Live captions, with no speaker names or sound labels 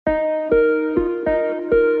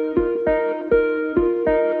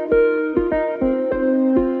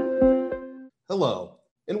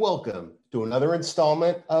Welcome to another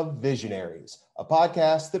installment of Visionaries, a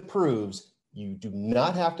podcast that proves you do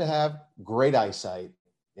not have to have great eyesight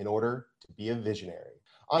in order to be a visionary.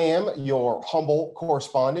 I am your humble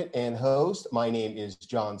correspondent and host. My name is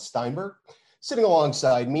John Steinberg. Sitting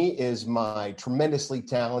alongside me is my tremendously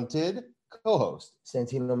talented co-host,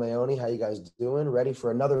 Santino Maione. How you guys doing? Ready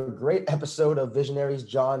for another great episode of Visionaries?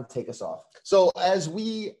 John, take us off. So as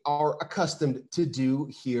we are accustomed to do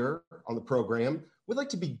here on the program, we'd like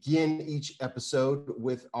to begin each episode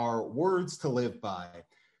with our words to live by,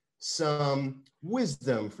 some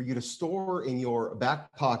wisdom for you to store in your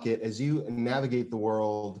back pocket as you navigate the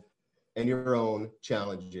world and your own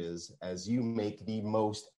challenges as you make the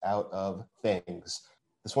most out of things.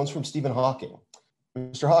 This one's from Stephen Hawking.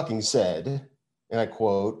 Mr. Hawking said, and I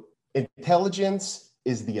quote, "Intelligence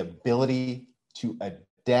is the ability to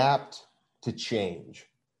adapt to change."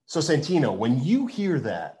 So Santino, when you hear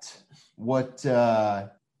that, what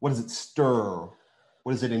does it stir?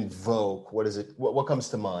 What does it invoke? What comes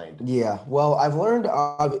to mind? Yeah, well, I've learned,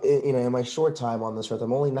 in my short time on this earth,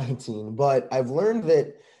 I'm only 19, but I've learned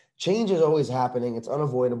that change is always happening. It's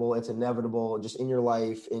unavoidable. It's inevitable. Just in your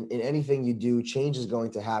life, in anything you do, change is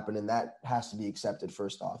going to happen, and that has to be accepted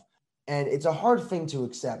first off. And it's a hard thing to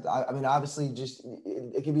accept. I mean, obviously, just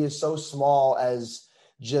it can be so small as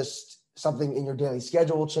just something in your daily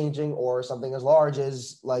schedule changing, or something as large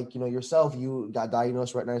as, like, yourself, you got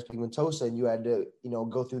diagnosed retinitis pigmentosa and you had to,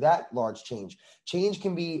 go through that large change. Change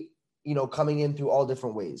can be, coming in through all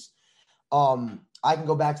different ways. I can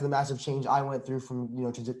go back to the massive change I went through from,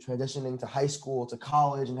 transitioning to high school to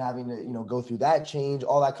college and having to, go through that change,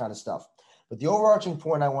 all that kind of stuff. But the overarching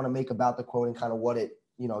point I want to make about the quote and kind of what it,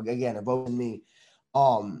 again, evoked in me,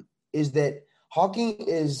 is that Hawking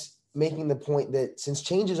is making the point that since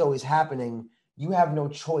change is always happening, you have no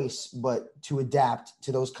choice but to adapt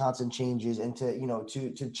to those constant changes and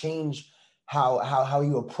to change how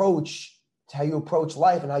you approach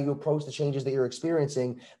life and how you approach the changes that you're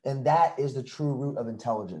experiencing. And that is the true root of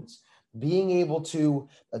intelligence. Being able to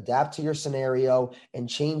adapt to your scenario and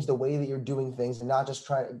change the way that you're doing things, and not just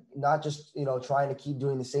trying to keep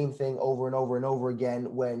doing the same thing over and over and over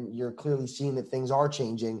again when you're clearly seeing that things are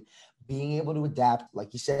changing. Being able to adapt,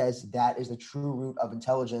 like he says, that is the true root of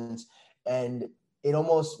intelligence. And it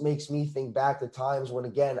almost makes me think back to times when,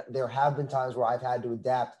 again, there have been times where I've had to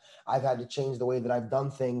adapt. I've had to change the way that I've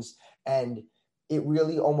done things. And it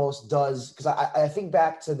really almost does, because I think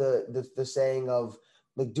back to the saying of,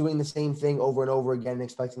 like, doing the same thing over and over again and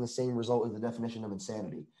expecting the same result is the definition of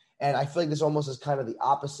insanity. And I feel like this almost is kind of the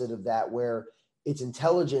opposite of that, where it's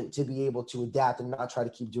intelligent to be able to adapt and not try to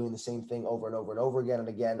keep doing the same thing over and over and over again. And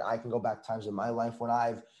again, I can go back times in my life when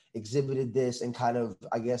I've exhibited this and kind of,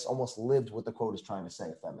 I guess, almost lived what the quote is trying to say,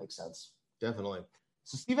 if that makes sense. Definitely.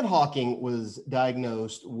 So Stephen Hawking was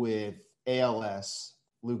diagnosed with ALS,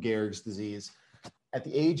 Lou Gehrig's disease, at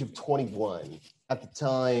the age of 21. At the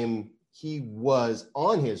time, he was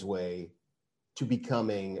on his way to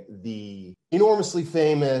becoming the enormously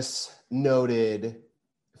famous, noted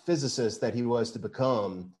physicist that he was to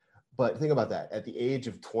become. But think about that. At the age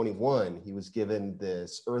of 21, he was given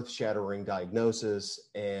this earth-shattering diagnosis,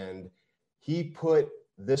 and he put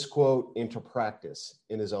this quote into practice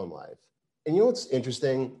in his own life. And what's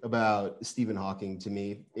interesting about Stephen Hawking to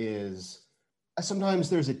me is sometimes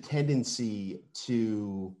there's a tendency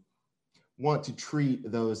to want to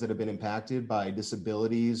treat those that have been impacted by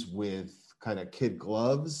disabilities with kind of kid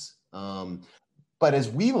gloves. But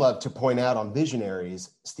as we love to point out on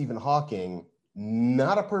Visionaries, Stephen Hawking,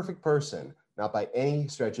 not a perfect person, not by any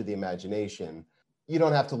stretch of the imagination. You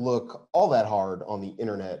don't have to look all that hard on the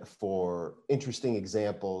internet for interesting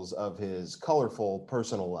examples of his colorful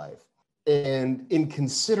personal life. And in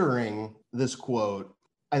considering this quote,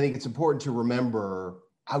 I think it's important to remember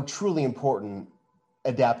how truly important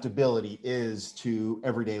adaptability is to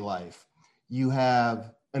everyday life. You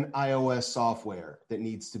have an iOS software that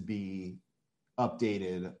needs to be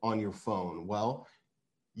updated on your phone. Well,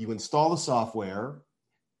 you install the software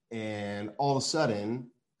and all of a sudden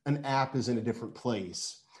an app is in a different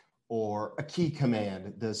place, or a key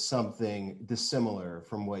command does something dissimilar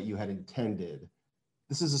from what you had intended.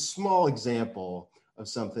 This is a small example of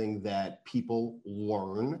something that people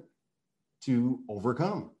learn to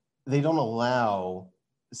overcome. They don't allow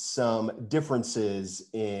some differences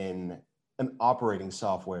in an operating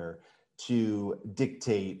software to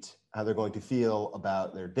dictate how they're going to feel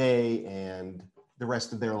about their day and the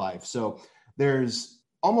rest of their life. So there's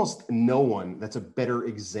almost no one that's a better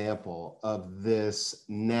example of this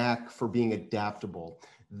knack for being adaptable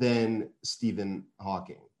than Stephen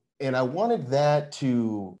Hawking. And I wanted that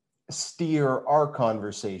to steer our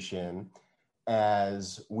conversation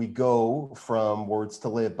as we go from words to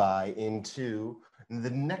live by into the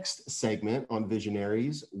next segment on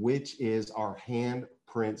Visionaries, which is our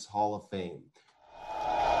Handprints Hall of Fame.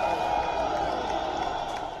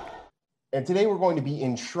 And today we're going to be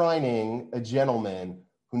enshrining a gentleman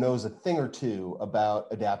who knows a thing or two about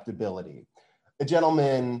adaptability. A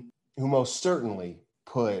gentleman who most certainly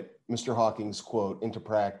put Mr. Hawking's quote into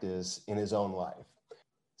practice in his own life.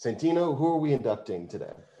 Santino, who are we inducting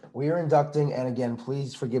today? We are inducting, and again,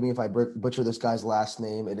 please forgive me if I butcher this guy's last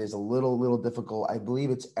name. It is a little difficult. I believe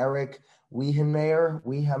it's Erik Weihenmayer.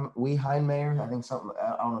 Weihenmayer. I think something.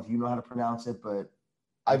 I don't know if you know how to pronounce it, but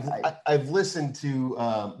I've listened to.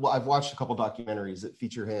 I've watched a couple documentaries that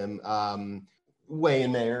feature him.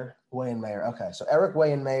 Weihenmayer. Okay, so Erik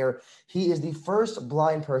Weihenmayer. He is the first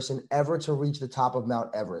blind person ever to reach the top of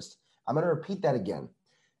Mount Everest. I'm going to repeat that again,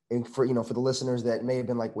 and for the listeners that may have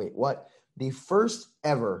been like, "Wait, what?" The first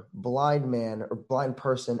ever blind man or blind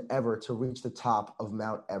person ever to reach the top of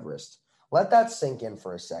Mount Everest. Let that sink in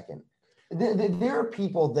for a second. There are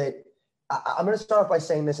people that I'm going to start off by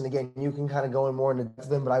saying this, and again, you can kind of go in more into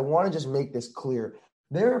them, but I want to just make this clear.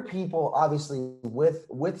 There are people, obviously, with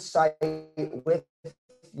sight, with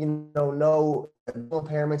no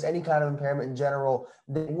impairments, any kind of impairment in general,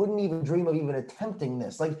 that wouldn't even dream of even attempting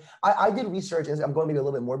this. Like I did research, and I'm going maybe a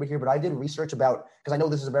little bit morbid here, but I did research about, because I know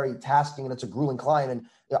this is a very tasking and it's a grueling climb, and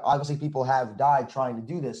obviously people have died trying to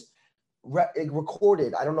do this.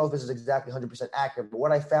 Recorded, I don't know if this is exactly 100% accurate, but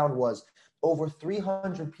what I found was over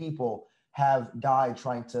 300 people have died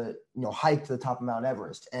trying to hike to the top of Mount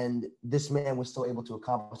Everest, and this man was still able to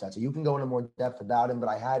accomplish that. So you can go into more depth about him, but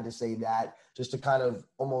I had to say that just to kind of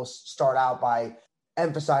almost start out by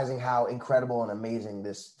emphasizing how incredible and amazing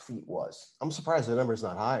this feat was. I'm surprised the number's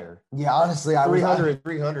not higher. Yeah, honestly,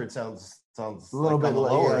 300 sounds a little like bit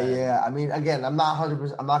lower. Yeah. I mean, again, I'm not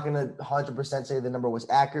 100%. I'm not going to 100% say the number was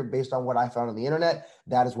accurate based on what I found on the internet.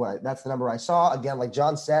 That's the number I saw. Again, like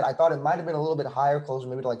John said, I thought it might have been a little bit higher, closer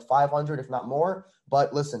maybe to like 500, if not more.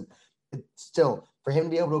 But listen, still, for him to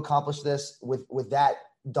be able to accomplish this with that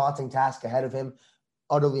daunting task ahead of him,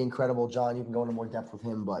 utterly incredible. John, you can go into more depth with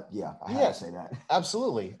him, but yeah, I have to say that.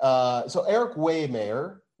 Absolutely. So Erik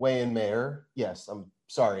Weihenmayer. Yes, I'm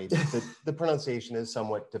sorry. The pronunciation is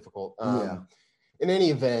somewhat difficult. In any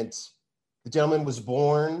event, the gentleman was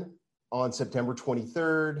born on September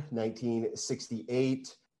 23rd,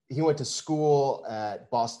 1968. He went to school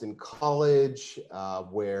at Boston College,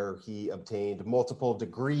 where he obtained multiple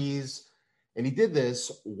degrees. And he did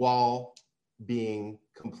this while being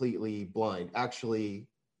completely blind. Actually,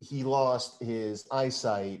 he lost his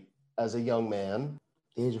eyesight as a young man.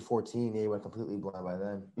 The age of 14, he went completely blind by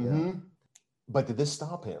then. Mm-hmm. Yeah. But did this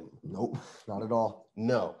stop him? Nope, not at all.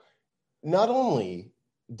 No. Not only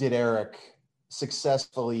did Erik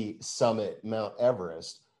successfully summit Mount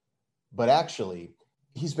Everest, but actually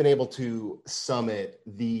he's been able to summit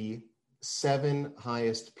the 7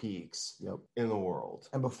 highest peaks in the world.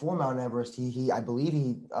 And before Mount Everest, I believe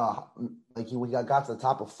he got to the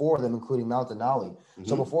top of 4 of them, including Mount Denali. Mm-hmm.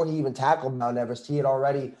 So before he even tackled Mount Everest, he had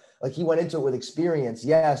already, he went into it with experience,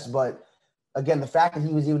 yes, but again, the fact that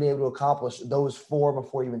he was even able to accomplish those 4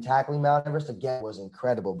 before even tackling Mount Everest, again, was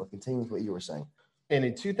incredible. But continue with what you were saying. And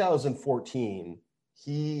in 2014,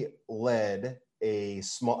 he led I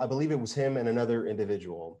believe it was him and another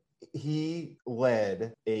individual. He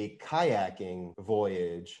led a kayaking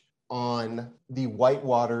voyage on the white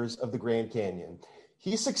waters of the Grand Canyon.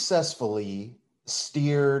 He successfully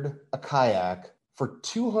steered a kayak for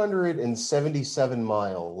 277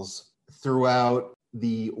 miles throughout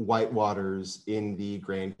the white waters in the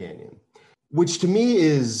Grand Canyon, which to me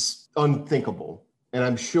is unthinkable. And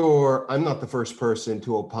I'm sure I'm not the first person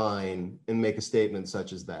to opine and make a statement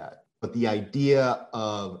such as that. But the idea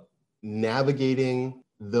of navigating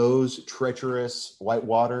those treacherous white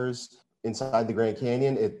waters inside the Grand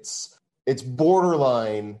Canyon, it's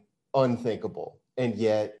borderline unthinkable. And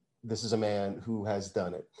yet this is a man who has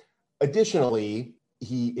done it. Additionally,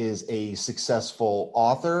 he is a successful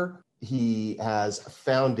author. He has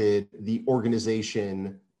founded the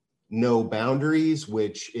organization No Boundaries,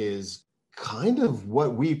 which is kind of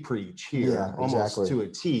what we preach here, almost to a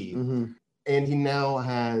T. Mm-hmm. And he now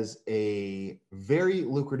has a very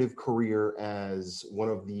lucrative career as one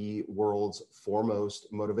of the world's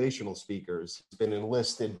foremost motivational speakers. He's been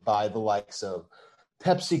enlisted by the likes of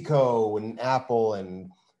PepsiCo and Apple and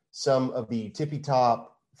some of the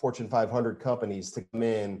tippy-top Fortune 500 companies to come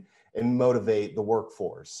in and motivate the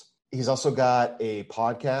workforce. He's also got a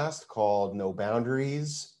podcast called No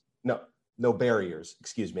Barriers,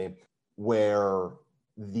 where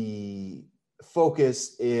the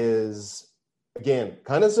focus is Again,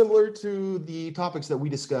 kind of similar to the topics that we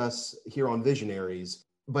discuss here on Visionaries,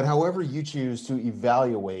 but however you choose to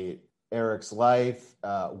evaluate Erik's life,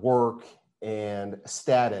 work, and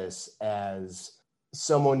status as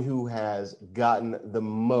someone who has gotten the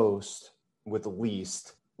most with the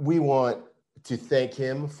least, we want to thank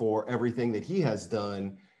him for everything that he has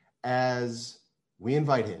done as we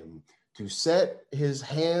invite him to set his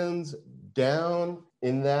hands down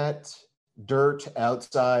in that dirt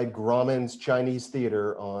outside Grauman's Chinese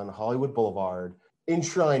Theater on Hollywood Boulevard,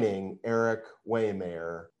 enshrining Erik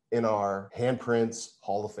Weihenmayer in our Handprints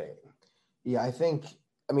Hall of Fame. Yeah,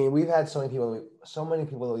 I mean, we've had so many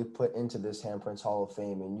people that we've put into this Handprints Hall of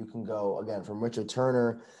Fame, and you can go again from Richard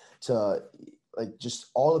Turner to like just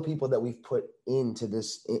all the people that we've put into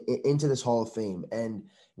this Hall of Fame. And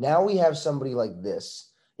now we have somebody like this.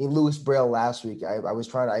 In Louis Braille last week, I was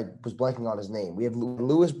blanking on his name. We have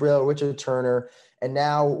Louis Braille, Richard Turner, and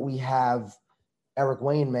now we have Erik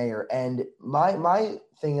Weihenmayer. And my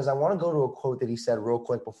thing is, I want to go to a quote that he said real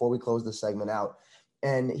quick before we close the segment out.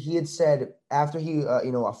 And he had said, after he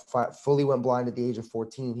fully went blind at the age of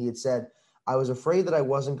 14, he had said, "I was afraid that I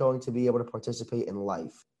wasn't going to be able to participate in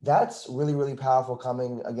life." That's really, really powerful,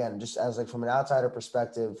 coming again, just as like from an outsider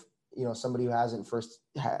perspective, somebody who hasn't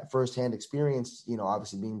firsthand experience,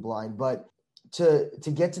 obviously being blind, but to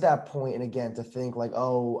get to that point, and again, to think like,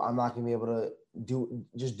 oh, I'm not going to be able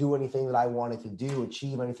to do anything that I wanted to do,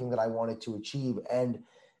 achieve anything that I wanted to achieve. And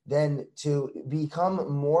then to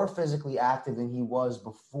become more physically active than he was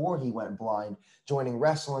before he went blind, joining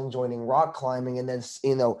wrestling, joining rock climbing, and then,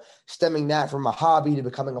 stemming that from a hobby to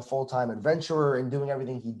becoming a full-time adventurer and doing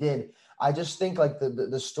everything he did. I just think like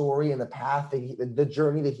the story and the path that the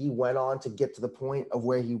journey that he went on to get to the point of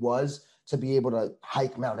where he was to be able to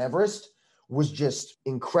hike Mount Everest was just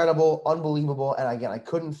incredible, unbelievable. And again, I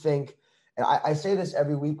couldn't think, and I say this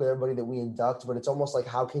every week with everybody that we induct, but it's almost like,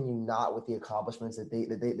 how can you not, with the accomplishments that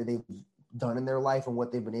they've done in their life and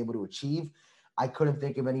what they've been able to achieve? I couldn't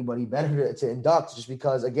think of anybody better to induct, just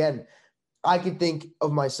because, again, I could think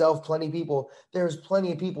of myself, there's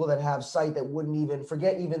plenty of people that have sight that wouldn't even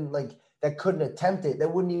that couldn't attempt it,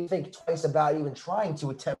 that wouldn't even think twice about even trying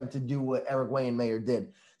to attempt to do what Erik Weihenmayer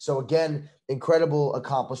did. So again, incredible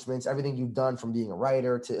accomplishments, everything you've done, from being a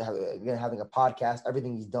writer to having a podcast,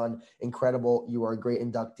 everything he's done, incredible. You are a great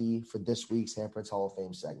inductee for this week's Handprints Hall of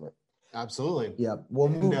Fame segment. Absolutely. Yeah.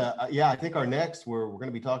 I think our next, we're going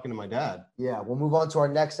to be talking to my dad. Yeah. We'll move on to our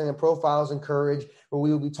next segment, Profiles in Courage, where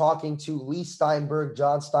we will be talking to Leigh Steinberg,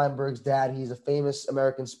 John Steinberg's dad. He's a famous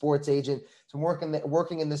American sports agent. He's been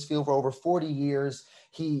working in this field for over 40 years.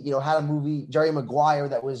 He, had a movie, Jerry Maguire,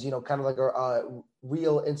 that was, kind of like a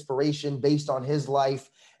real inspiration based on his life.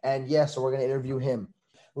 And so we're going to interview him.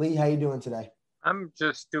 Leigh, how you doing today? I'm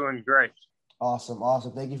just doing great. Awesome.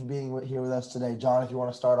 Thank you for being here with us today. John, if you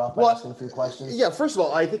want to start off by asking a few questions. Yeah, first of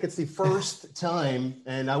all, I think it's the first time,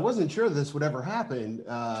 and I wasn't sure this would ever happen,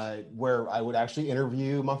 where I would actually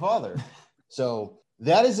interview my father. So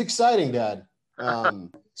that is exciting, Dad.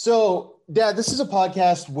 So, Dad, this is a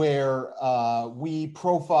podcast where we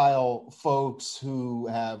profile folks who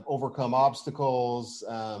have overcome obstacles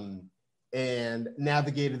and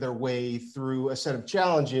navigated their way through a set of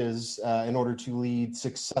challenges in order to lead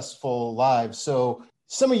successful lives. So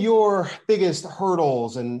some of your biggest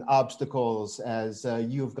hurdles and obstacles as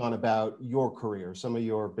you've gone about your career, some of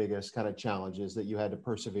your biggest kind of challenges that you had to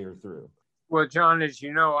persevere through. Well, John, as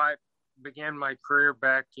you know, I began my career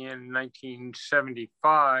back in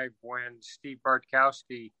 1975 when Steve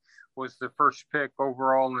Bartkowski was the first pick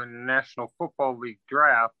overall in the National Football League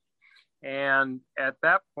draft. And at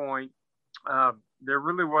that point, there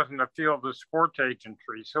really wasn't a field of sports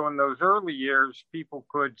agentry. So in those early years, people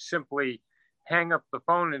could simply hang up the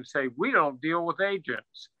phone and say, "We don't deal with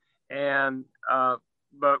agents." And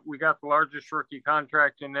but we got the largest rookie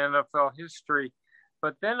contract in NFL history.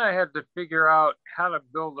 But then I had to figure out how to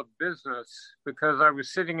build a business, because I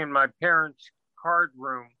was sitting in my parents' card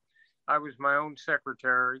room. I was my own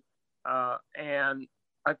secretary. And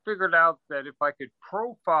I figured out that if I could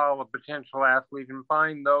profile a potential athlete and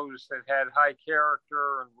find those that had high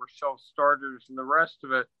character and were self-starters and the rest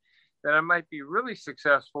of it, that I might be really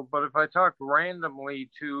successful. But if I talked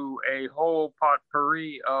randomly to a whole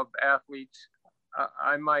potpourri of athletes,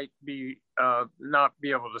 I might be not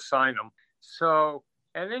be able to sign them. So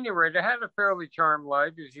at any rate, I had a fairly charmed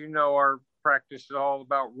life. As you know, our practice is all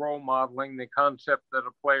about role modeling, the concept that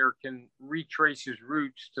a player can retrace his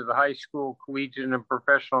roots to the high school, collegiate, and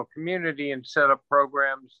professional community and set up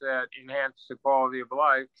programs that enhance the quality of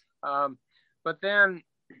life. But then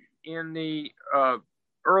in the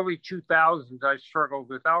early 2000s, I struggled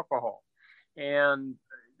with alcohol. And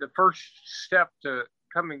the first step to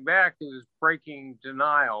coming back is breaking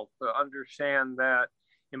denial, to understand that,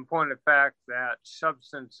 in point of fact, that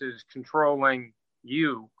substance is controlling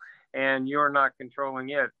you and you're not controlling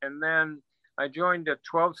it. And then I joined a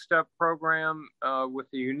 12-step program with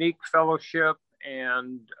a unique fellowship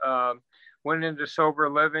and went into sober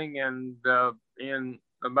living. And in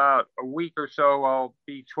about a week or so, I'll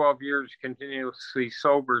be 12 years continuously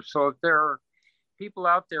sober. So if there are people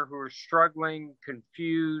out there who are struggling,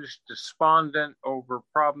 confused, despondent over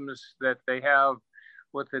problems that they have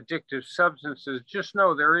with addictive substances, just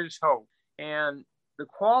know there is hope. And the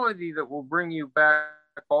quality that will bring you back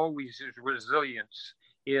always is resilience.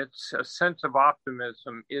 It's a sense of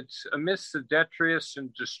optimism. It's amidst the detritus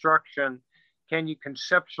and destruction, can you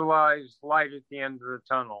conceptualize light at the end of the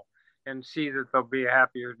tunnel and see that there'll be a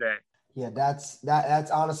happier day? Yeah, that's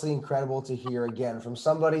honestly incredible to hear again from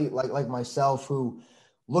somebody like myself who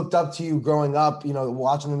looked up to you growing up,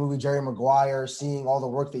 watching the movie Jerry Maguire, seeing all the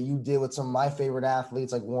work that you did with some of my favorite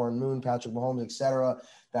athletes like Warren Moon, Patrick Mahomes, etc.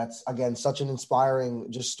 That's, again, such an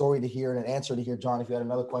inspiring just story to hear and an answer to hear. John, if you had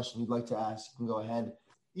another question you'd like to ask, you can go ahead.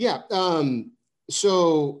 Yeah.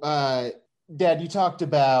 So, Dad, you talked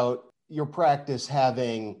about your practice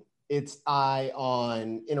having its eye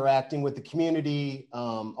on interacting with the community. A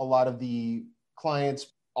lot of the clients,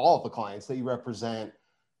 all of the clients that you represent,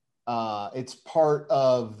 it's part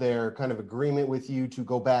of their kind of agreement with you to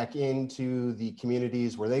go back into the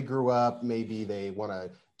communities where they grew up. Maybe they want to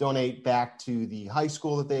donate back to the high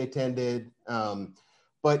school that they attended.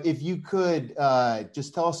 But if you could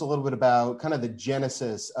just tell us a little bit about kind of the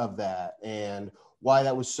genesis of that and why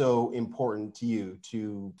that was so important to you,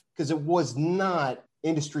 because it was not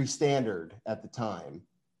industry standard at the time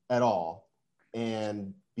at all.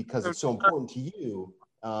 And because it's so important to you,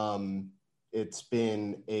 it's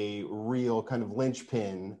been a real kind of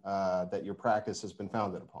linchpin that your practice has been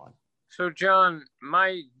founded upon. So, John,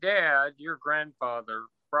 my dad, your grandfather,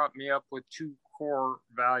 brought me up with two core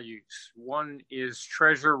values. One is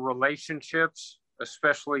treasure relationships,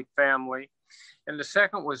 especially family. And the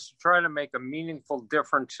second was to try to make a meaningful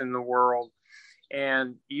difference in the world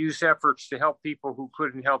and use efforts to help people who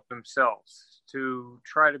couldn't help themselves, to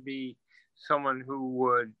try to be someone who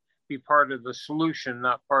would be part of the solution,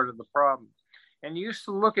 not part of the problem. And he used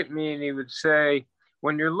to look at me and he would say,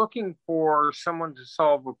 when you're looking for someone to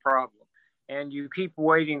solve a problem and you keep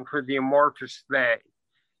waiting for the amorphous they,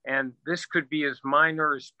 and this could be as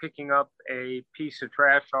minor as picking up a piece of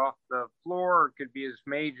trash off the floor, or it could be as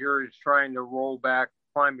major as trying to roll back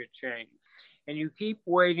climate change. And you keep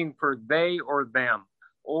waiting for they or them,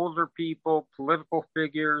 older people, political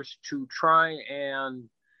figures, to try and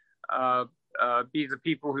be the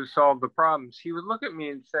people who solve the problems. He would look at me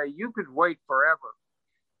and say, you could wait forever.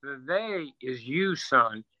 The they is you,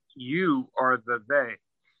 son. You are the they.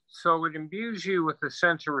 So it imbues you with a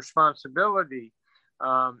sense of responsibility.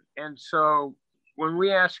 And so when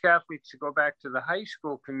we ask athletes to go back to the high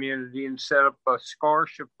school community and set up a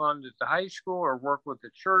scholarship fund at the high school or work with a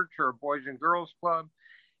church or a Boys and Girls Club,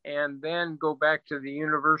 and then go back to the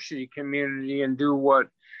university community and do what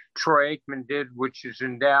Troy Aikman did, which is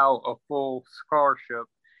endow a full scholarship.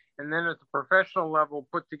 And then at the professional level,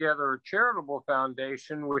 put together a charitable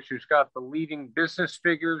foundation, which has got the leading business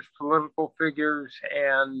figures, political figures,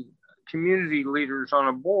 and community leaders on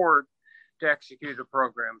a board to execute a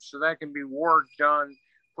program. So that can be work done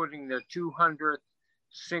putting their 200th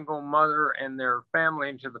single mother and their family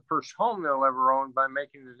into the first home they'll ever own by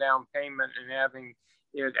making the down payment and having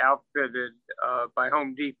it outfitted by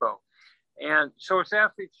Home Depot. And so it's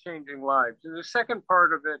athletes changing lives. And the second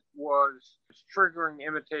part of it was triggering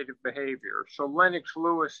imitative behavior. So Lennox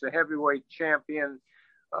Lewis, the heavyweight champion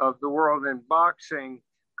of the world in boxing,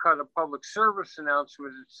 cut a public service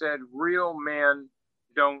announcement that said, real men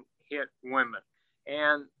don't hit women.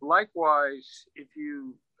 And likewise,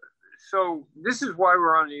 so this is why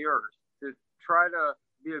we're on the earth, to try to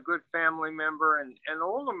be a good family member. And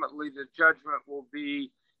ultimately the judgment will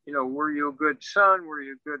be, were you a good son? Were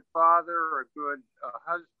you a good father, a good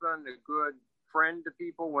husband, a good friend to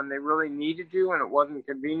people when they really needed you and it wasn't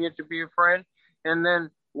convenient to be a friend? And then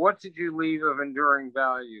what did you leave of enduring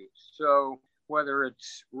values? So whether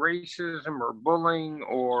it's racism or bullying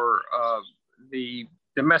or the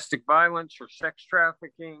domestic violence or sex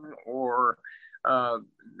trafficking or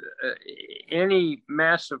any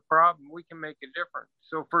massive problem, we can make a difference.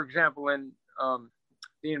 So for example, in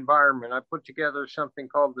the environment, I put together something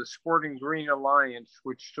called the Sporting Green Alliance,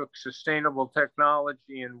 which took sustainable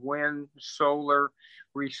technology in wind, solar,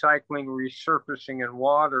 recycling, resurfacing, and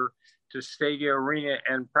water to stadia, arena,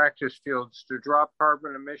 and practice fields to drop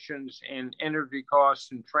carbon emissions and energy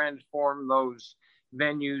costs and transform those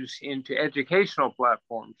venues into educational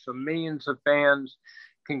platforms. So millions of fans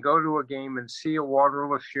can go to a game and see a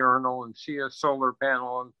waterless urinal and see a solar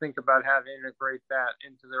panel and think about how to integrate that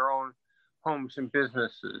into their own homes and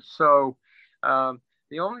businesses. So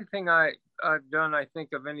the only thing I've done, I think,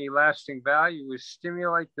 of any lasting value is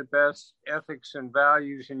stimulate the best ethics and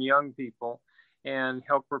values in young people and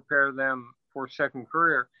help prepare them for second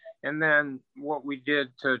career. And then what we did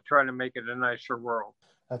to try to make it a nicer world.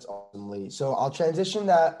 That's awesome, Leigh. So I'll transition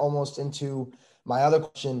that almost into my other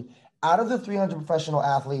question. Out of the 300 professional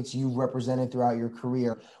athletes you've represented throughout your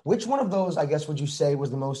career, which one of those, I guess, would you say was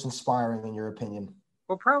the most inspiring in your opinion?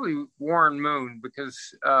 Well, probably Warren Moon, because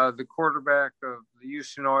the quarterback of the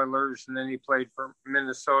Houston Oilers, and then he played for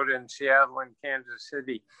Minnesota and Seattle and Kansas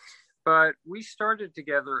City. But we started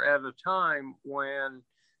together at a time when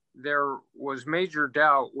there was major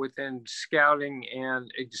doubt within scouting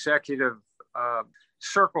and executive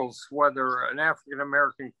circles whether an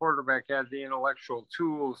African-American quarterback had the intellectual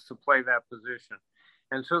tools to play that position.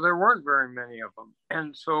 And so there weren't very many of them.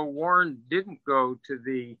 And so Warren didn't go to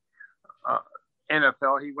the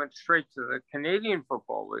NFL. He went straight to the Canadian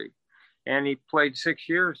Football League, and he played 6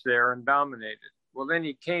 years there and dominated. Well, then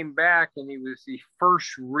he came back, and he was the first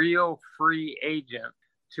real free agent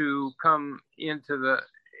to come into the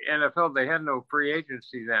NFL. They had no free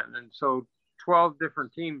agency then. And so 12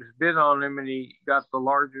 different teams bid on him, and he got the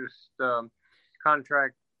largest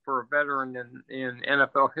contract for a veteran in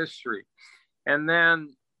NFL history. And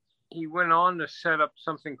then he went on to set up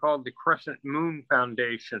something called the Crescent Moon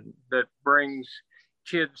Foundation that brings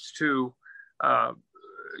kids to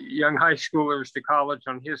young high schoolers to college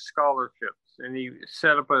on his scholarships. And he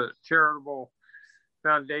set up a charitable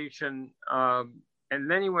foundation. And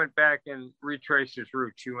then he went back and retraced his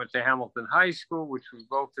roots. He went to Hamilton High School, which we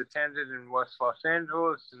both attended in West Los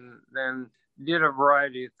Angeles, and then did a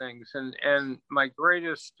variety of things. And my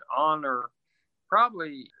greatest honor,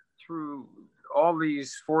 probably through all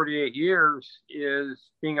these 48 years, is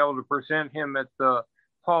being able to present him at the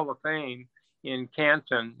Hall of Fame in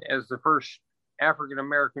Canton as the first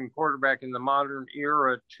African-American quarterback in the modern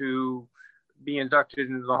era to be inducted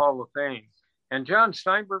into the Hall of Fame. And John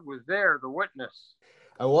Steinberg was there, the witness.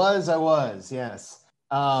 I was, yes.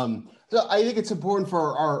 So I think it's important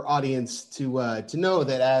for our audience to know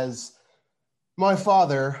that as my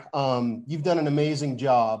father, you've done an amazing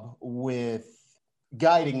job with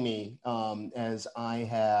guiding me as I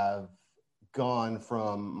have gone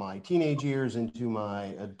from my teenage years into my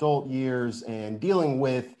adult years and dealing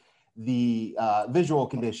with the visual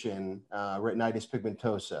condition, retinitis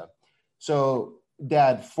pigmentosa. So,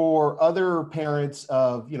 Dad, for other parents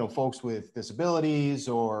of, folks with disabilities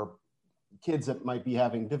or kids that might be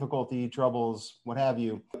having difficulty, troubles, what have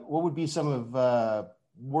you, what would be some of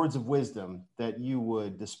words of wisdom that you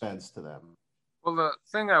would dispense to them? Well, the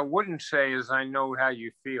thing I wouldn't say is I know how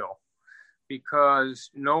you feel,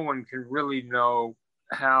 because no one can really know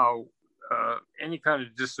how any kind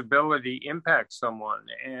of disability impacts someone.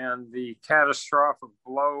 And the catastrophic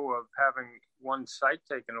blow of having one sight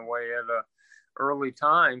taken away at an early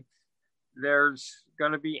time, there's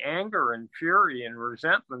going to be anger and fury and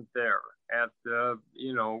resentment there at the,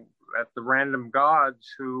 at the random gods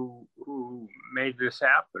who made this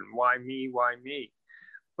happen. Why me? Why me?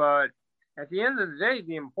 But at the end of the day,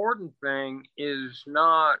 the important thing is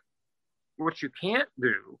not what you can't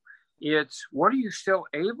do. It's what are you still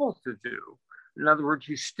able to do? In other words,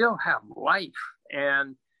 you still have life.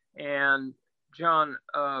 And John,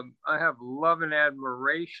 I have love and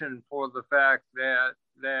admiration for the fact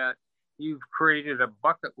that you've created a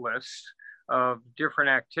bucket list of different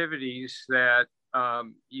activities that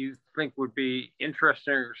you think would be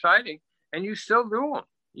interesting or exciting, and you still do them.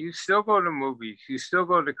 You still go to movies, you still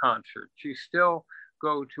go to concerts, you still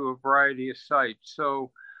go to a variety of sites.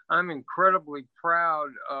 So I'm incredibly proud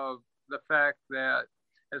of the fact that,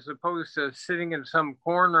 as opposed to sitting in some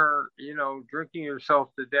corner, drinking yourself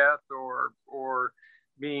to death or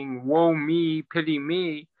being woe me, pity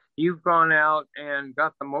me, you've gone out and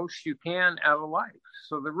got the most you can out of life.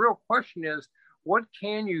 So the real question is, what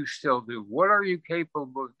can you still do? What are you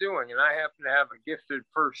capable of doing? And I happen to have a gifted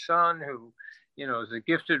first son who, is a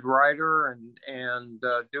gifted writer and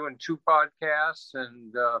doing 2 podcasts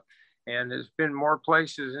and has been more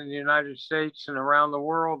places in the United States and around the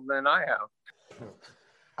world than I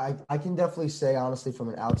have. I can definitely say, honestly, from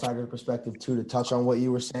an outsider perspective too, to touch on what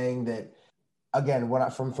you were saying, that again,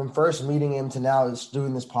 from first meeting him to now is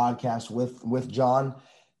doing this podcast with John,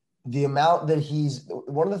 the amount that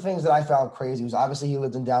one of the things that I found crazy was obviously he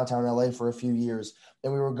lived in downtown LA for a few years,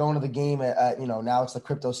 and we were going to the game at now it's the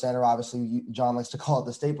Crypto Center. Obviously, John likes to call it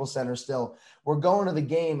the Staples Center still. We're going to the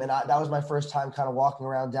game, and that was my first time kind of walking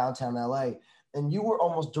around downtown LA. And you were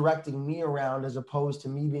almost directing me around as opposed to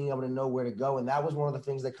me being able to know where to go. And that was one of the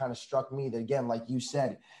things that kind of struck me that, again, like you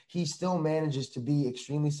said, he still manages to be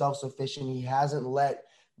extremely self-sufficient. He hasn't let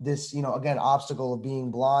this, again, obstacle of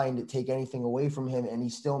being blind take anything away from him. And he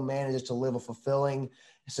still manages to live a fulfilling,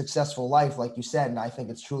 successful life, like you said. And I think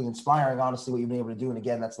it's truly inspiring, honestly, what you've been able to do. And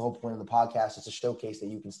again, that's the whole point of the podcast. It's a showcase that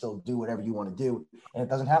you can still do whatever you want to do, and it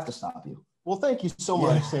doesn't have to stop you. Well, thank you so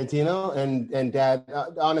much, Santino and Dad.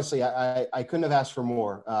 Honestly, I couldn't have asked for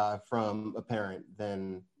more from a parent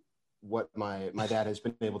than what my dad has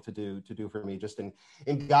been able to do for me, just in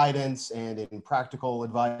guidance and in practical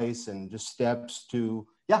advice and just steps to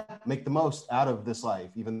make the most out of this life,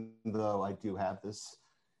 even though I do have this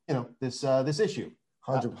this issue.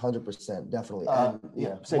 100%, definitely.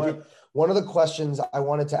 One of the questions I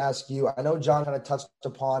wanted to ask you, I know John kind of touched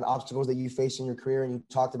upon obstacles that you face in your career, and you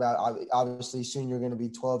talked about obviously soon you're going to be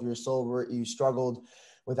 12 years sober. You struggled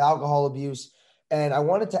with alcohol abuse. And I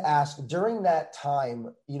wanted to ask, during that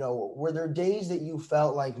time, were there days that you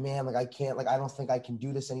felt like, man, like I can't, like I don't think I can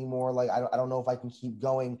do this anymore. Like I don't know if I can keep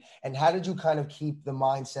going. And how did you kind of keep the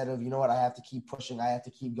mindset of, you know what, I have to keep pushing, I have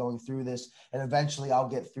to keep going through this, and eventually I'll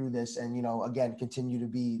get through this, and again, continue to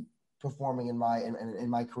be performing in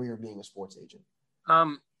my career being a sports agent?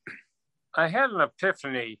 I had an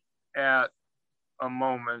epiphany at a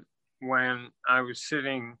moment when I was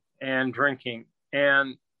sitting and drinking,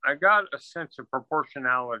 and I got a sense of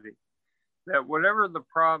proportionality, that whatever the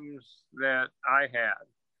problems that I had,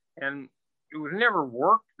 and it was never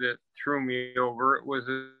work that threw me over, it was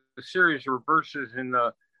a series of reverses in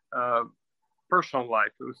the personal life.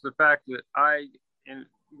 It was the fact that I, in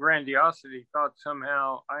grandiosity, thought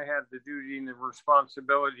somehow I had the duty and the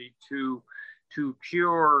responsibility to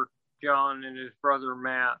cure John and his brother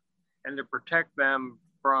Matt and to protect them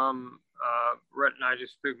from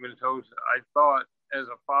retinitis pigmentosa. I thought, as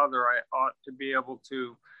a father, I ought to be able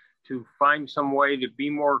to find some way to be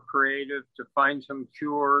more creative, to find some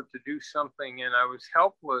cure, to do something. And I was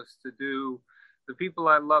helpless to do the people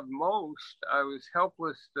I loved most. I was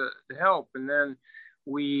helpless to help. And then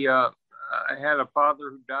I had a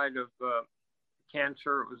father who died of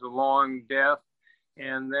cancer. It was a long death.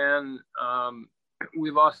 And then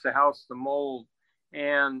we lost the house to mold.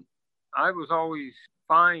 And I was always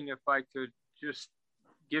fine if I could just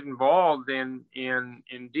get involved in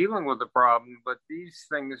dealing with the problem, but these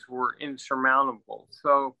things were insurmountable.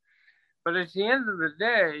 So, but at the end of the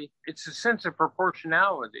day, it's a sense of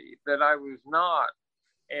proportionality that I was not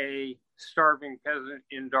a starving peasant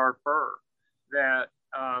in Darfur, that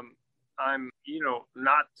I'm,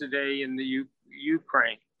 not today in the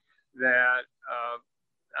Ukraine, that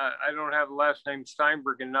I don't have the last name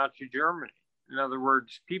Steinberg in Nazi Germany. In other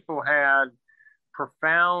words, people had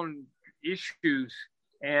profound issues.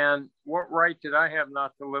 And what right did I have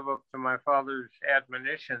not to live up to my father's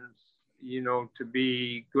admonitions, to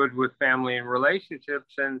be good with family and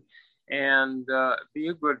relationships and be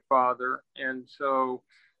a good father. And so,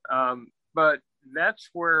 but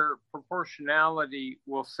that's where proportionality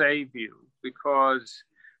will save you, because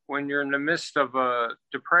when you're in the midst of a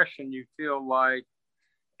depression, you feel like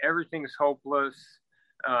everything's hopeless.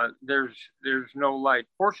 There's no light.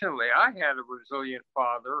 Fortunately, I had a resilient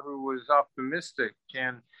father who was optimistic.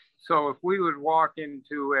 And so if we would walk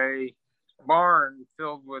into a barn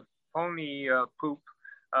filled with pony poop,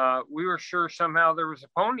 we were sure somehow there was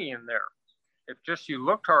a pony in there, if just you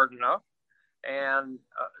looked hard enough. And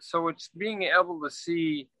so it's being able to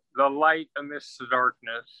see the light amidst the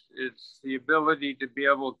darkness. It's the ability to be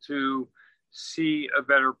able to see a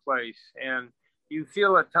better place. And you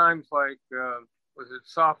feel at times like, was it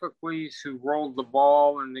Sophocles who rolled the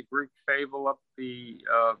ball in the Greek fable up the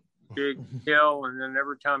big hill, and then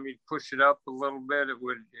every time you'd push it up a little bit, it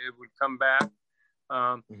would come back.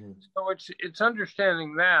 So it's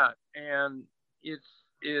understanding that, and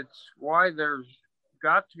it's why there's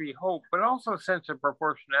got to be hope, but also a sense of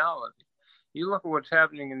proportionality. You look at what's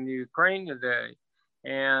happening in the Ukraine today,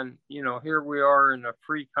 and here we are in a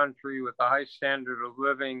free country with a high standard of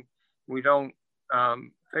living. We don't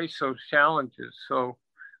face those challenges. So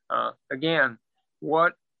again,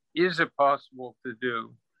 what is it possible to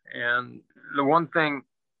do? And the one thing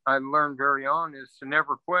I learned very on is to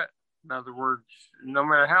never quit. In other words, no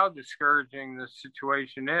matter how discouraging the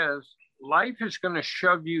situation is, life is going to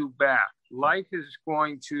shove you back. Life is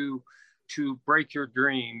going to break your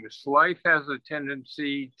dreams. Life has a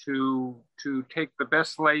tendency to take the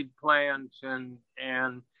best laid plans and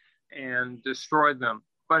and destroy them.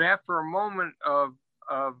 But after a moment of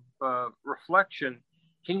reflection,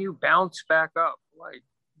 can you bounce back up like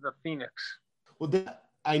the phoenix? Well,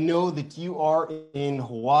 I know that you are in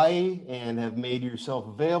Hawaii and have made yourself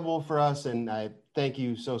available for us, and I thank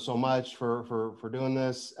you so much for doing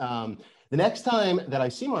this. The next time that I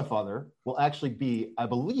see my father will actually be, I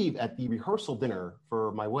believe, at the rehearsal dinner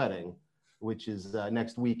for my wedding, which is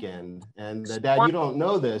next weekend. And Dad, you don't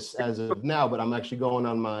know this as of now, but I'm actually going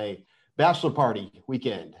on my bachelor party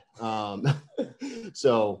weekend.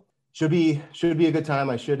 So should be a good time.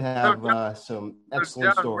 I should have some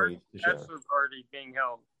excellent stories to share. Bachelor party being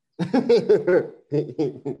held.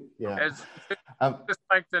 Yeah. Is this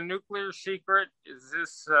like the nuclear secret? Is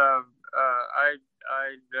this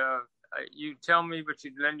you tell me, but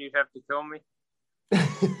then you'd have to kill me?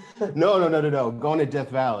 No. Going to Death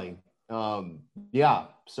Valley. Yeah.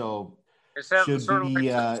 So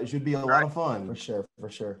should be a lot of fun. For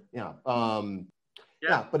sure. Yeah.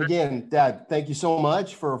 Yeah. But again, Dad, thank you so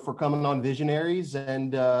much for coming on Visionaries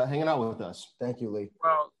and hanging out with us. Thank you, Leigh.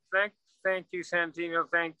 Well, thank you, Santino.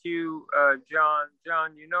 Thank you, John.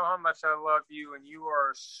 John, you know how much I love you, and you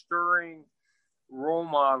are a stirring role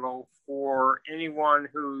model for anyone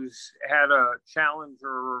who's had a challenge or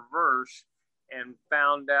a reverse and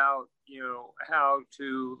found out, how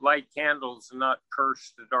to light candles and not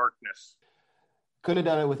curse the darkness. Couldn't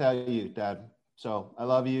have done it without you, Dad. So I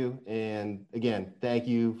love you. And again, thank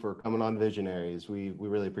you for coming on Visionaries. We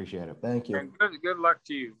really appreciate it. Thank you. And good luck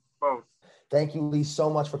to you both. Thank you, Leigh, so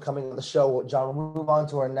much for coming on the show. John, we'll move on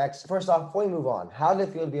to our next. First off, before we move on, how did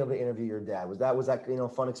it feel to be able to interview your dad? Was that a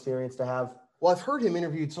fun experience to have? Well, I've heard him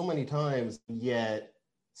interviewed so many times, yet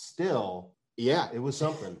still, yeah, it was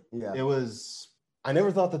something. Yeah. I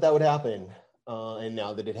never thought that would happen. And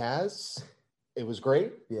now that it has, it was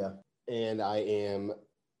great. Yeah. And I am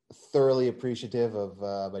thoroughly appreciative of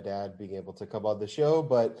my dad being able to come on the show.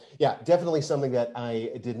 But yeah, definitely something that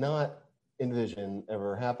I did not envision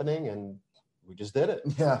ever happening. And we just did it.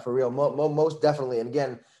 Yeah, for real. Most definitely. And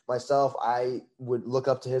again, myself, I would look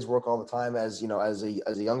up to his work all the time as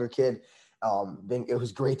a younger kid. It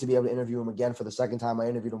was great to be able to interview him again for the second time. I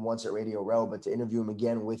interviewed him once at Radio Row, but to interview him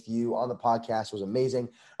again with you on the podcast was amazing.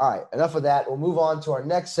 All right, enough of that. We'll move on to our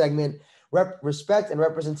next segment, respect and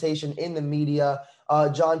representation in the media.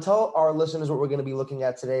 John, tell our listeners what we're going to be looking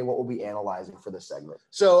at today, what we'll be analyzing for this segment.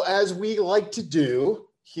 So as we like to do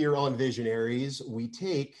here on Visionaries, we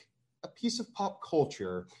take a piece of pop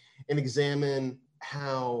culture and examine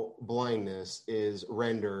how blindness is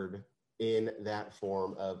rendered in that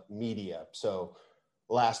form of media. So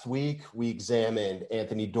last week, we examined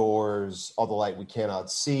Anthony Doerr's All the Light We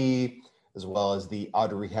Cannot See, as well as the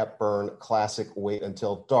Audrey Hepburn classic Wait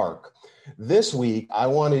Until Dark. This week, I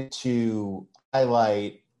wanted to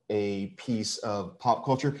highlight a piece of pop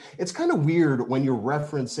culture. It's kind of weird when you're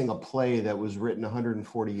referencing a play that was written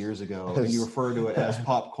 140 years ago and you refer to it as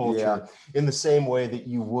pop culture in the same way that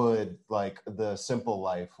you would like The Simple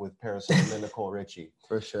Life with Paris Hilton and Nicole Richie.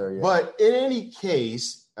 For sure, yeah. But in any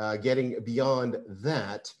case, getting beyond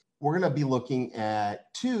that, we're going to be looking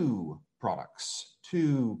at two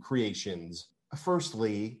creations.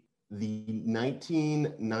 Firstly, the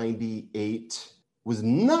 1998 was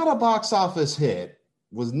not a box office hit,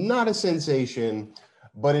 was not a sensation,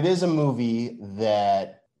 but it is a movie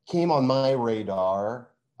that came on my radar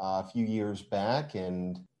a few years back.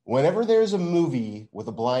 And whenever there's a movie with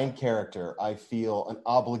a blind character, I feel an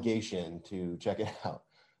obligation to check it out.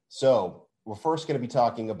 So we're first going to be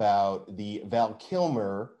talking about the Val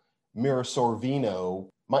Kilmer, Mira Sorvino.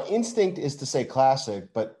 My instinct is to say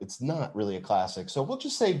classic, but it's not really a classic. So we'll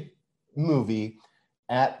just say movie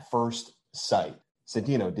At First Sight.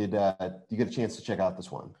 Santino, did you get a chance to check out this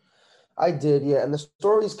one? I did, yeah. And the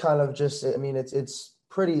story's kind of just, I mean, it's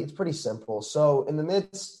pretty simple. So in the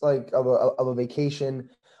midst of a vacation,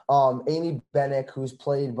 Amy Bennick, who's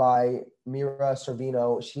played by Mira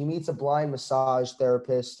Sorvino, she meets a blind massage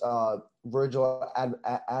therapist, Virgil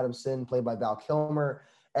Adamson, played by Val Kilmer,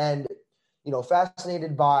 and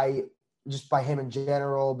fascinated by him in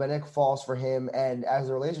general. Bennick falls for him, and as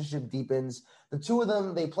the relationship deepens, the two of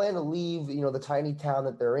them, they plan to leave, the tiny town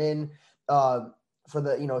that they're in, to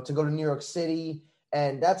go to New York City.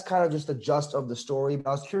 And that's kind of just the gist of the story.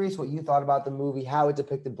 But I was curious what you thought about the movie, how it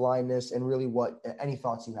depicted blindness, and really any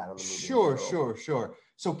thoughts you had on the movie. Sure.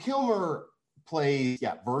 So Kilmer plays,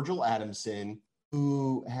 Virgil Adamson,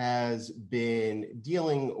 who has been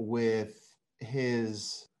dealing with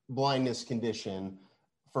his blindness condition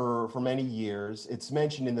for many years. It's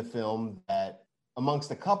mentioned in the film that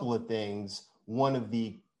amongst a couple of things, one of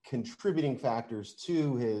the contributing factors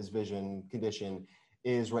to his vision condition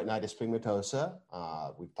is retinitis pigmentosa.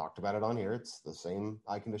 We've talked about it on here. It's the same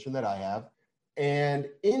eye condition that I have. And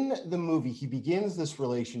in the movie, he begins this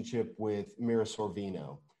relationship with Mira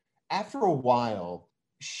Sorvino. After a while,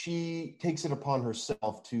 she takes it upon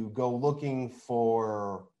herself to go looking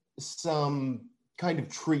for some kind of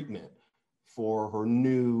treatment for her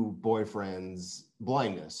new boyfriend's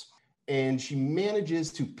blindness. And she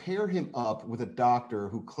manages to pair him up with a doctor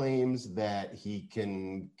who claims that he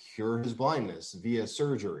can cure his blindness via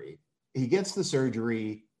surgery. He gets the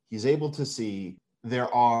surgery, he's able to see.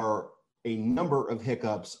 There are a number of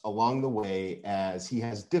hiccups along the way as he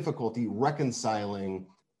has difficulty reconciling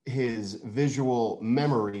his visual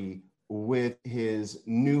memory with his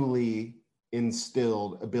newly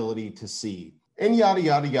instilled ability to see, and yada,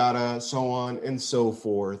 yada, yada, so on and so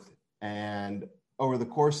forth. And over the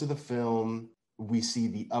course of the film, we see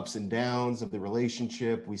the ups and downs of the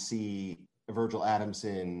relationship. We see Virgil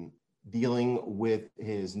Adamson dealing with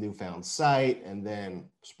his newfound sight, and then,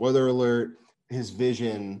 spoiler alert, his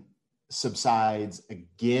vision subsides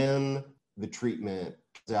again. The treatment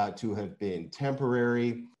turns out to have been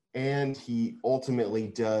temporary, and he ultimately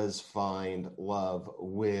does find love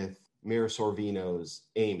with Mira Sorvino's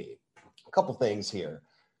Amy. A couple things here.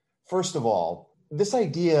 First of all, this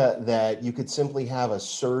idea that you could simply have a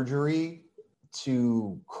surgery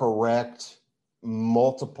to correct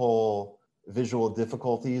multiple visual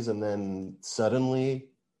difficulties and then suddenly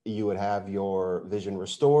you would have your vision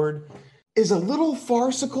restored is a little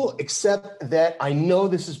farcical, except that I know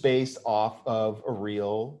this is based off of a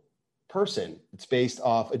real person. It's based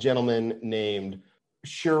off a gentleman named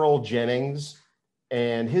Cheryl Jennings,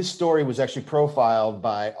 and his story was actually profiled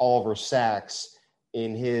by Oliver Sacks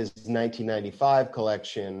in his 1995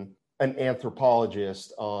 collection, An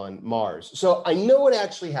Anthropologist on Mars. So I know it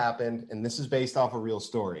actually happened, and this is based off a real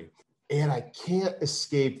story. And I can't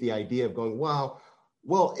escape the idea of going, wow,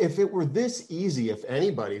 well, if it were this easy, if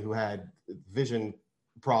anybody who had vision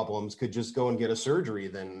problems could just go and get a surgery,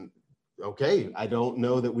 then okay, I don't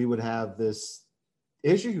know that we would have this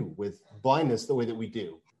issue with blindness the way that we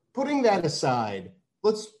do. Putting that aside,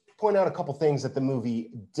 let's point out a couple things that the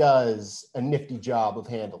movie does a nifty job of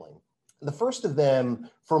handling. The first of them,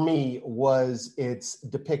 for me, was its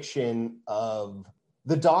depiction of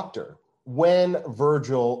the doctor. When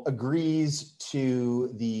Virgil agrees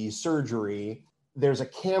to the surgery, there's a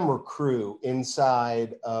camera crew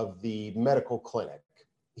inside of the medical clinic.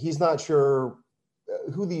 He's not sure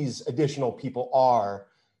who these additional people are,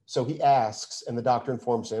 so he asks, and the doctor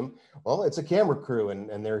informs him, well, it's a camera crew,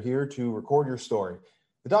 and they're here to record your story.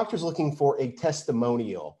 The doctor's looking for a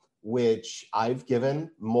testimonial, which I've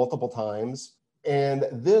given multiple times, and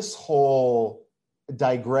this whole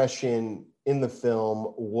digression in the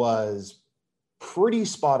film was pretty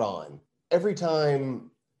spot on. Every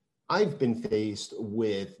time I've been faced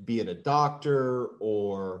with, be it a doctor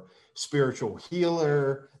or spiritual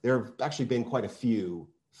healer, there have actually been quite a few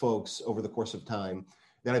folks over the course of time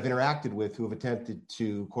that I've interacted with who have attempted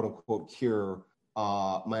to, quote unquote, cure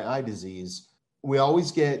my eye disease. We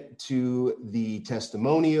always get to the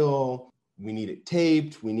testimonial. We need it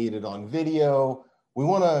taped. We need it on video. We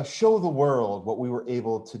want to show the world what we were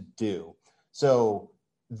able to do. So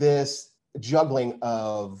this juggling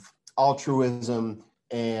of altruism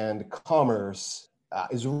and commerce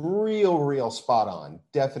is real spot on.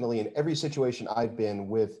 Definitely in every situation I've been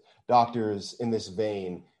with doctors in this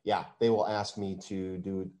vein, yeah, they will ask me to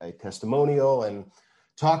do a testimonial and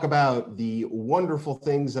talk about the wonderful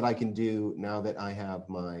things that I can do now that I have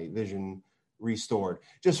my vision restored.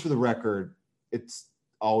 Just for the record, it's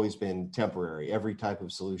always been temporary, every type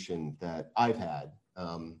of solution that I've had.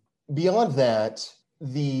 Beyond that,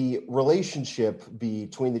 the relationship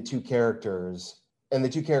between the two characters, and the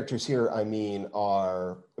two characters here, I mean,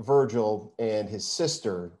 are Virgil and his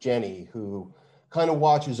sister, Jenny, who kind of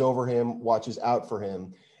watches over him, watches out for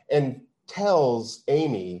him, and tells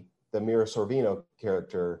Amy, the Mira Sorvino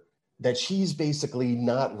character, that she's basically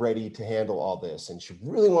not ready to handle all this. And she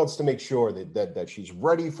really wants to make sure that she's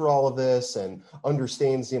ready for all of this and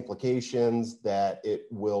understands the implications that it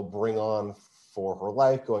will bring on for her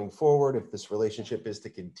life going forward if this relationship is to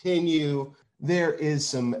continue. There is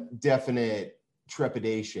some definite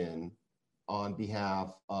trepidation on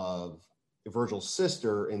behalf of Virgil's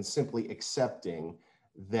sister in simply accepting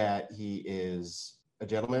that he is a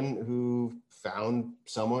gentleman who found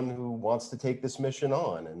someone who wants to take this mission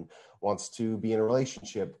on and wants to be in a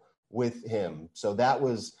relationship with him. So that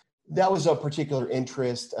was a particular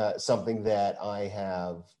interest, something that I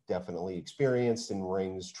have definitely experienced and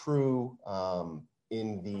rings true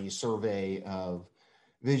in the survey of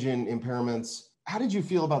vision impairments How did you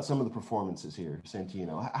feel about some of the performances here,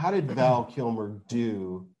 Santino? How did Val Kilmer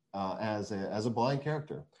do as a blind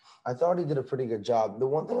character? I thought he did a pretty good job. The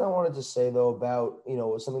one thing I wanted to say though about,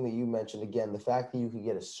 something that you mentioned again, the fact that you could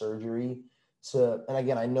get a surgery and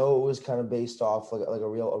again, I know it was kind of based off like a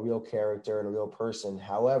real character and a real person.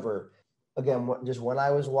 However, again, just when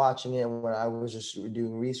I was watching it and when I was just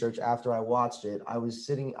doing research after I watched it, I was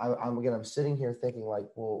I'm sitting here thinking like,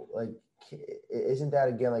 well, like, isn't that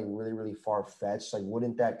again like really, really far fetched? Like,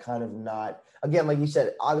 wouldn't that kind of not, again, like you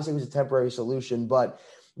said, obviously it was a temporary solution, but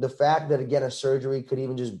the fact that again a surgery could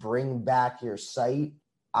even just bring back your sight,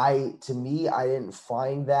 I didn't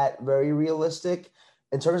find that very realistic.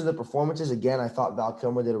 In terms of the performances, again, I thought Val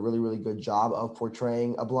Kilmer did a really, really good job of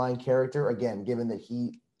portraying a blind character. Again, given that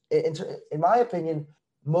in my opinion,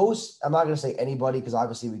 I'm not going to say anybody because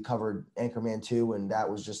obviously we covered Anchorman 2 and that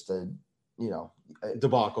was just a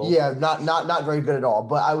debacle. Yeah, not very good at all.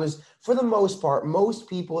 But for the most part, most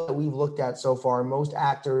people that we've looked at so far, most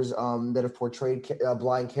actors that have portrayed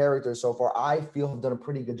blind characters so far, I feel have done a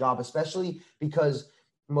pretty good job, especially because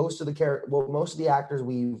most of the actors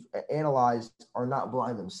we've analyzed are not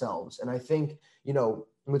blind themselves. And I think,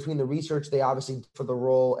 between the research they obviously did for the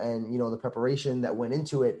role and, the preparation that went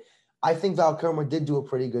into it, I think Val Kilmer did do a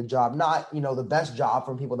pretty good job. Not, the best job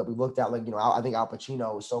from people that we looked at, like, I think Al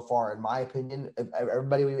Pacino so far, in my opinion,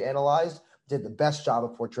 everybody we analyzed did the best job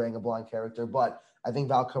of portraying a blind character. But I think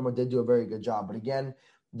Val Kilmer did do a very good job. But again,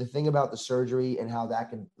 the thing about the surgery and how that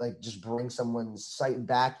could like just bring someone's sight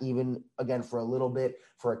back, even again for a little bit,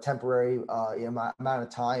 for a temporary amount of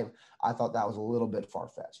time, I thought that was a little bit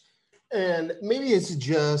far-fetched. And maybe it's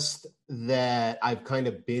just that I've kind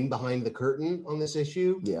of been behind the curtain on this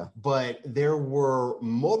issue. Yeah. But there were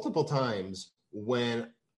multiple times when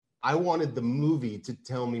I wanted the movie to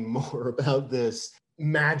tell me more about this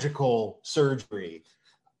magical surgery.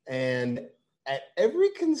 And at every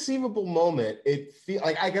conceivable moment, it feel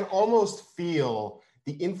like I can almost feel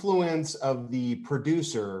the influence of the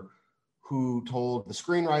producer who told the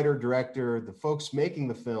screenwriter, director, the folks making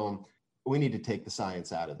the film, we need to take the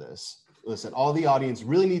science out of this. Listen, all the audience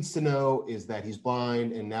really needs to know is that he's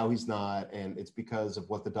blind and now he's not, and it's because of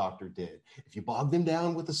what the doctor did. If you bog them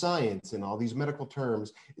down with the science and all these medical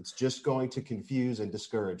terms, it's just going to confuse and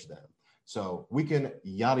discourage them. So we can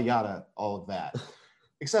yada yada all of that.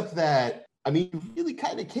 Except that, you really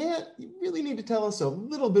kind of can't. You really need to tell us a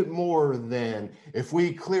little bit more than if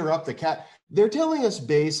we clear up the cat. They're telling us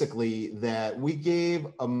basically that we gave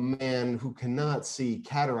a man who cannot see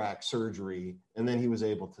cataract surgery and then he was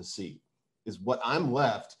able to see, is what I'm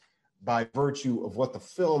left by virtue of what the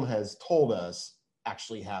film has told us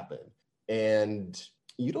actually happened. And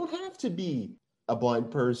you don't have to be a blind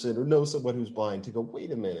person or know someone who's blind to go,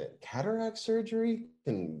 wait a minute, cataract surgery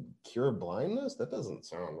can cure blindness? That doesn't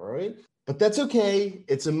sound right. But that's okay.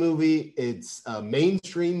 It's a movie. It's a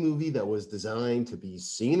mainstream movie that was designed to be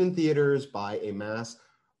seen in theaters by a mass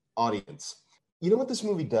audience. You know what this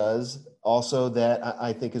movie does also that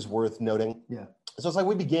I think is worth noting? Yeah. So it's like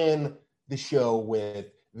we begin the show with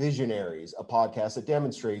Visionaries, a podcast that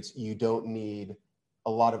demonstrates you don't need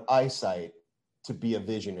a lot of eyesight to be a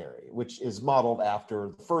visionary, which is modeled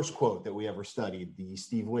after the first quote that we ever studied, the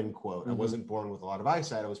Steve Wynn quote. I wasn't born with a lot of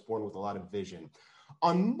eyesight. I was born with a lot of vision.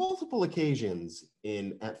 On multiple occasions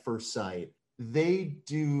in At First Sight, they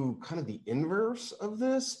do kind of the inverse of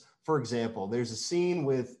this. For example, there's a scene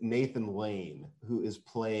with Nathan Lane, who is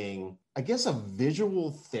playing, I guess, a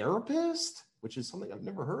visual therapist, which is something I've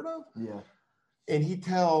never heard of. Yeah. And he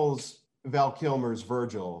tells Val Kilmer's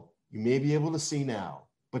Virgil, you may be able to see now,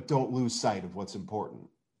 but don't lose sight of what's important.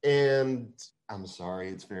 And I'm sorry,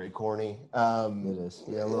 it's very corny. It is.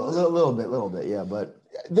 Yeah, a little bit, yeah. But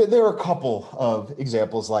there are a couple of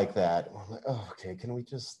examples like that. I'm like, oh, okay, can we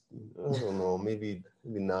just, I don't know, maybe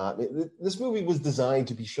not. This movie was designed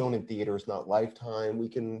to be shown in theaters, not Lifetime. We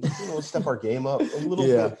can, step our game up a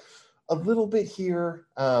little bit here.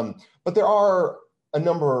 But there are a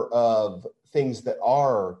number of things that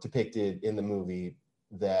are depicted in the movie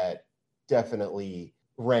that definitely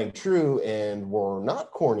rang true and were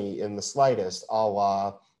not corny in the slightest, a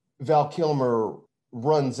la Val Kilmer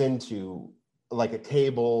runs into like a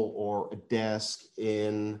table or a desk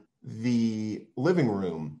in the living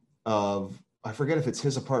room of, I forget if it's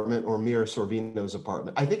his apartment or Mira Sorvino's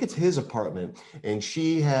apartment. I think it's his apartment. And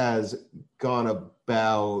she has gone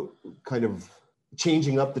about kind of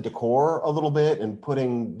changing up the decor a little bit and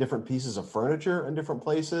putting different pieces of furniture in different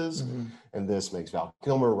places. Mm-hmm. And this makes Val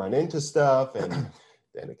Kilmer run into stuff. And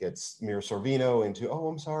then it gets Mira Sorvino into, oh,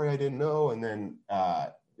 I'm sorry, I didn't know. And then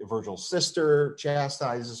Virgil's sister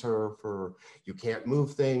chastises her for, you can't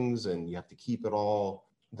move things and you have to keep it all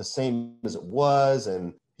the same as it was.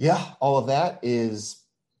 And yeah, all of that is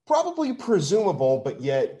probably presumable, but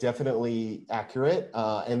yet definitely accurate.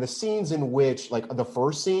 And the scenes in which, like the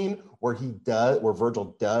first scene where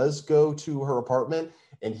Virgil does go to her apartment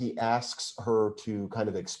and he asks her to kind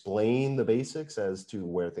of explain the basics as to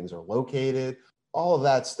where things are located. All of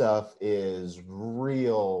that stuff is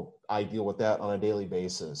real. I deal with that on a daily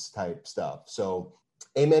basis type stuff. So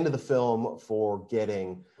amen to the film for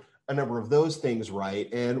getting a number of those things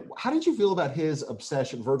right. And how did you feel about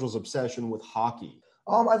Virgil's obsession with hockey?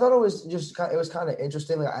 I thought it was kind of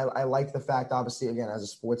interesting. Like, I liked the fact, obviously, again, as a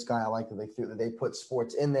sports guy, I like that they put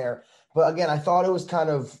sports in there. But again, I thought it was kind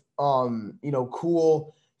of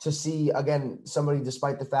cool to see, again, somebody,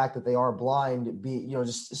 despite the fact that they are blind, be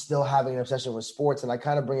just still having an obsession with sports. And I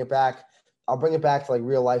kind of bring it back. I'll bring it back to like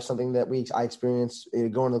real life, something that I experienced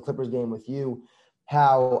going to the Clippers game with you.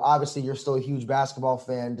 How obviously you're still a huge basketball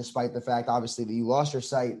fan, despite the fact, obviously, that you lost your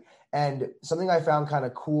sight. And something I found kind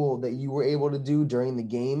of cool that you were able to do during the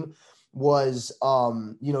game was,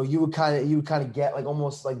 you would kind of get like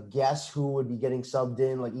almost like guess who would be getting subbed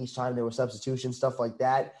in, like each time there was substitution, stuff like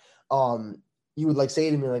that. You would like say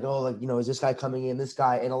to me like, oh, like, is this guy coming in, this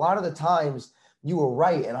guy? And a lot of the times you were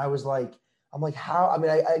right. And I was like, I'm like, how? I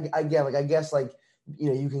mean, I get like, I guess like,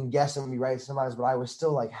 you can guess and be right sometimes, but I was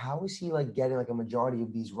still like, how is he like getting like a majority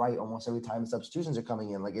of these right almost every time the substitutions are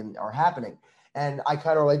coming in, like are happening? And I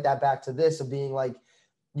kind of relate that back to this of being like,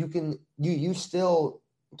 you still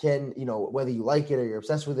can, whether you like it or you're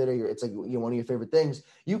obsessed with it or it's like, one of your favorite things,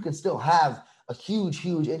 you can still have a huge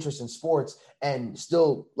interest in sports and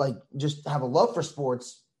still like just have a love for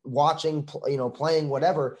sports, watching, playing,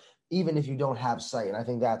 whatever, even if you don't have sight. And I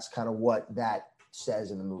think that's kind of what that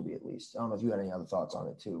says in the movie, at least. I don't know if you had any other thoughts on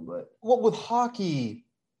it too, but. Well, with hockey,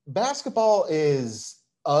 basketball is,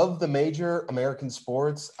 of the major American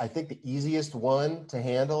sports, I think the easiest one to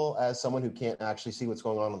handle as someone who can't actually see what's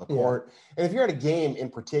going on the court. Yeah. And if you're at a game in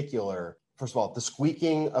particular, first of all, the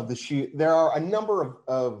squeaking of the shoe, there are a number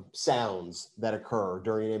of sounds that occur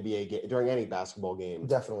during an NBA game, during any basketball game.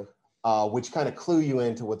 Definitely. Which kind of clue you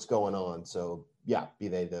into what's going on. So yeah, be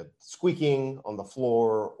they the squeaking on the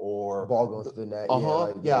floor or ball going through the net.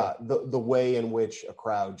 The way in which a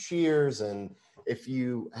crowd cheers. And if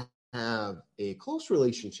you have a close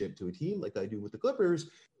relationship to a team like I do with the Clippers,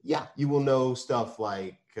 yeah, you will know stuff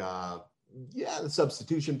like, the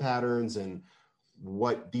substitution patterns and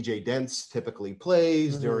what DJ Dents typically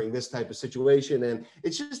plays during this type of situation. And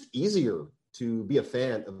it's just easier to be a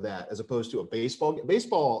fan of that as opposed to a baseball.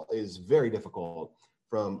 Baseball is very difficult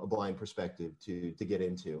from a blind perspective to get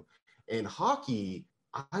into. And hockey,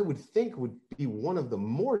 I would think would be one of the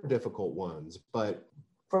more difficult ones, but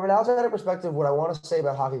from an outsider perspective, what I want to say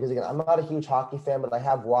about hockey, because again, I'm not a huge hockey fan, but I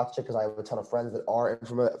have watched it because I have a ton of friends that are. And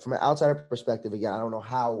from an outsider perspective, again, I don't know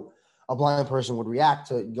how a blind person would react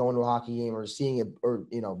to going to a hockey game or seeing it or,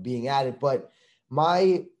 being at it. But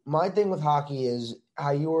my thing with hockey is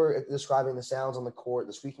how you were describing the sounds on the court,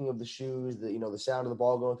 the squeaking of the shoes, the sound of the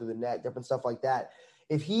ball going through the net, different stuff like that.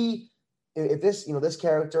 If this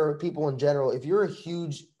character, people in general, if you're a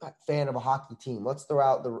huge fan of a hockey team, let's throw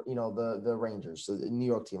out the Rangers, so the New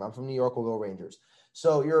York team. I'm from New York, we'll go Rangers.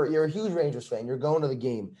 So you're a huge Rangers fan. You're going to the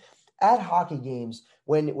game. At hockey games,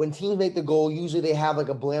 when teams make the goal, usually they have like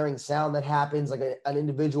a blaring sound that happens, like an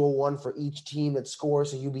individual one for each team that scores.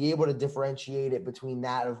 So you'll be able to differentiate it between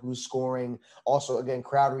that of who's scoring. Also, again,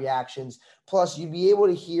 crowd reactions. Plus, you'd be able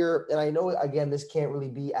to hear, and I know, again, this can't really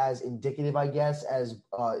be as indicative, I guess, as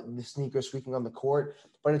the sneakers squeaking on the court.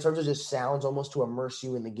 But in terms of just sounds, almost to immerse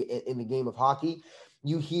you in the game of hockey,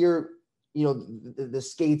 you hear, the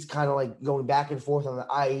skates kind of like going back and forth on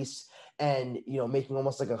the ice. And, making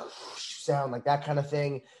almost like a sound, like that kind of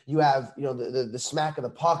thing. You have, the smack of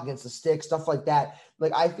the puck against the stick, stuff like that.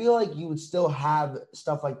 Like, I feel like you would still have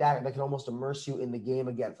stuff like that that can almost immerse you in the game.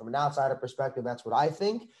 Again, from an outsider perspective, that's what I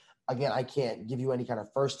think. Again, I can't give you any kind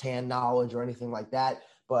of firsthand knowledge or anything like that.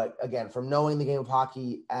 But again, from knowing the game of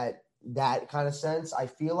hockey at that kind of sense, I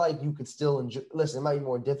feel like you could still enjoy. Listen, it might be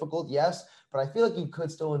more difficult, yes, but I feel like you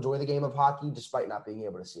could still enjoy the game of hockey despite not being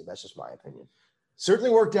able to see it. That's just my opinion.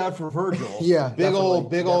 Certainly worked out for Virgil. Yeah, big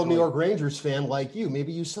old New York Rangers fan like you.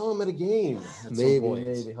 Maybe you saw him at a game at some point.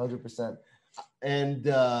 Maybe 100%. And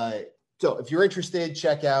so if you're interested,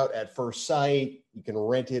 check out At First Sight. You can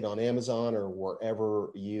rent it on Amazon or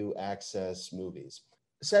wherever you access movies.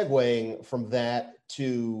 Segueing from that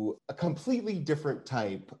to a completely different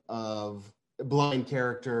type of blind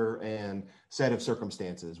character and set of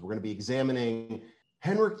circumstances. We're going to be examining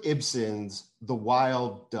Henrik Ibsen's The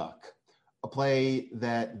Wild Duck, a play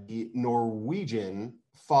that the Norwegian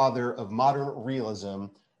father of modern realism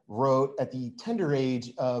wrote at the tender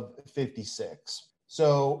age of 56.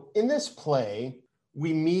 So in this play,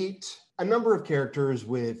 we meet a number of characters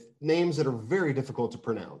with names that are very difficult to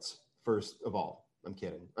pronounce, first of all. I'm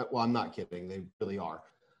kidding. Well, I'm not kidding. They really are.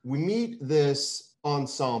 We meet this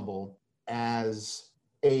ensemble as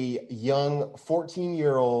a young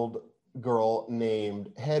 14-year-old girl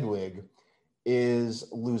named Hedwig is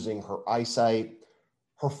losing her eyesight.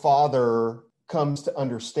 Her father comes to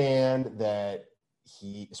understand that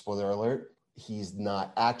spoiler alert, he's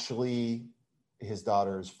not actually his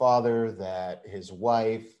daughter's father, that his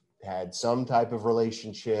wife had some type of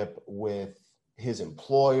relationship with his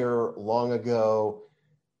employer long ago.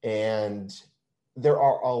 And there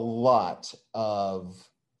are a lot of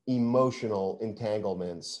emotional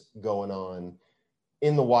entanglements going on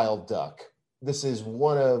in The Wild Duck. This is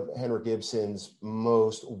one of Henrik Ibsen's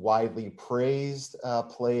most widely praised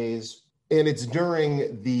plays. And it's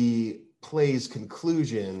during the play's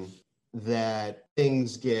conclusion that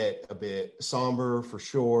things get a bit somber for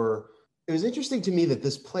sure. It was interesting to me that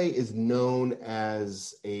this play is known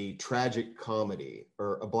as a tragic comedy,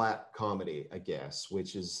 or a black comedy, I guess,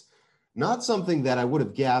 which is not something that I would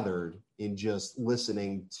have gathered in just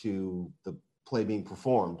listening to the play being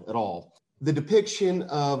performed at all. The depiction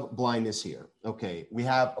of blindness here. Okay, we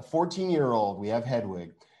have a 14-year-old, we have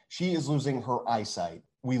Hedwig. She is losing her eyesight.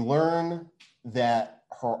 We learn that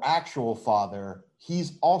her actual father,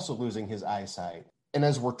 he's also losing his eyesight. And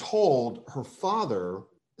as we're told, her father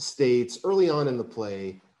states early on in the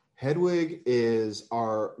play, Hedwig is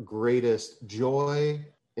our greatest joy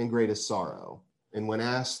and greatest sorrow. And when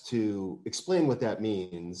asked to explain what that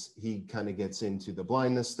means, he kind of gets into the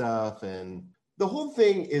blindness stuff. And the whole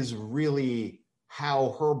thing is really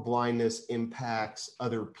how her blindness impacts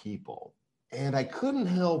other people. And I couldn't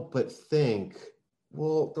help but think,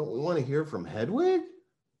 well, don't we want to hear from Hedwig?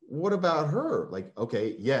 What about her? Like,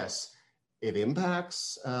 okay, yes, it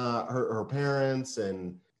impacts her parents,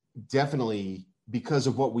 and definitely because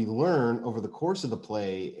of what we learn over the course of the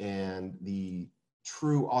play and the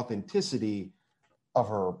true authenticity of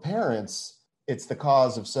her parents, it's the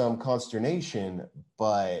cause of some consternation,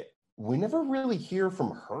 but we never really hear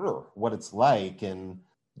from her what it's like and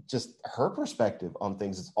just her perspective on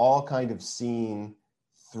things. It's all kind of seen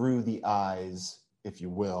through the eyes, if you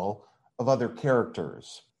will, of other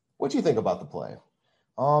characters. What do you think about the play?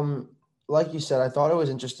 Like you said, I thought it was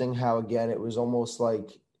interesting how, again, it was almost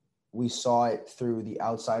like we saw it through the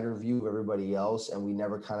outsider view of everybody else, and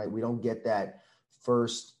we don't get that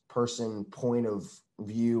first person point of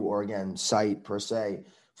view, or again, sight per se,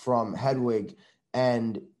 from Hedwig.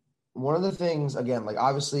 And one of the things, again, like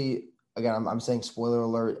obviously, again, I'm saying spoiler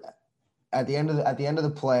alert, at the end of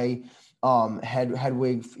the play,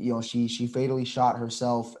 Hedwig, she fatally shot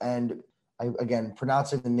herself, and again,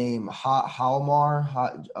 pronouncing the name Jalmar,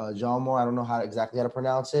 I don't know exactly how to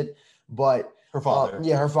pronounce it, but Her father.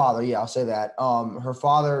 her father. Yeah, I'll say that. Her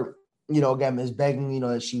father, again, is begging,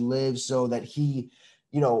 that she lives so that he,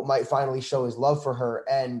 might finally show his love for her.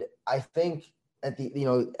 And I think at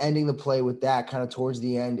the, ending the play with that kind of towards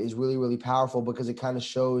the end is really, really powerful, because it kind of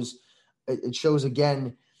shows,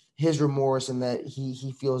 again, his remorse, and that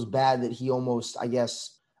he feels bad that he almost, I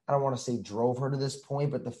guess, I don't want to say drove her to this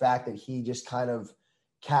point, but the fact that he just kind of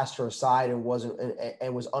cast her aside and was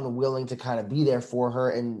unwilling to kind of be there for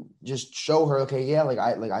her and just show her, okay, yeah,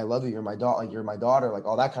 I love you, you're my daughter, like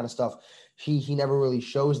all that kind of stuff. He never really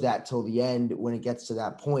shows that till the end when it gets to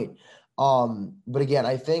that point. But again,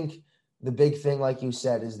 I think the big thing, like you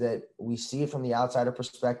said, is that we see it from the outsider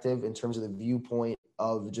perspective in terms of the viewpoint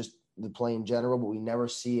of just the play in general, but we never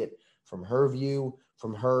see it from her view,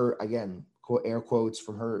 from her, again, air quotes,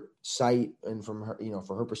 from her sight and from her,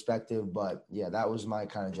 for her perspective. But yeah, that was my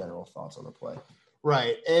kind of general thoughts on the play.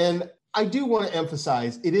 Right. And I do want to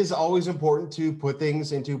emphasize, it is always important to put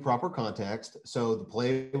things into proper context. So the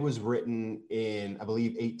play was written in, I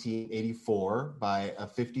believe, 1884 by a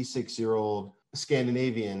 56-year-old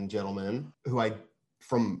Scandinavian gentleman who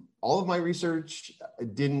from all of my research,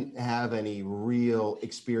 didn't have any real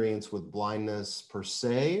experience with blindness per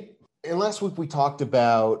se. And last week we talked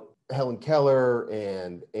about Helen Keller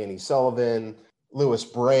and Annie Sullivan, Louis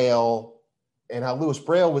Braille, and how Louis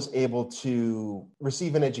Braille was able to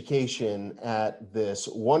receive an education at this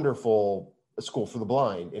wonderful school for the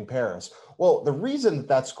blind in Paris. Well, the reason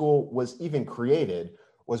that school was even created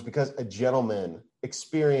was because a gentleman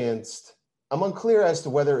experienced, I'm unclear as to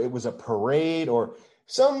whether it was a parade or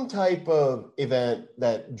some type of event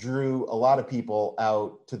that drew a lot of people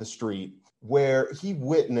out to the street, where he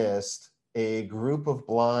witnessed a group of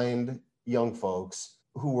blind young folks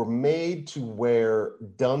who were made to wear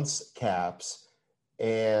dunce caps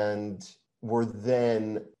and were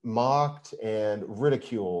then mocked and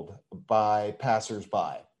ridiculed by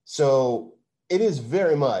passersby. So it is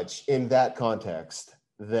very much in that context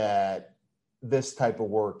that this type of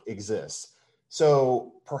work exists.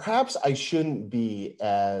 So perhaps I shouldn't be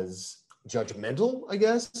as judgmental, I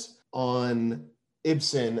guess, on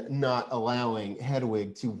Ibsen not allowing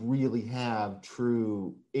Hedwig to really have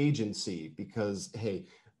true agency because, hey,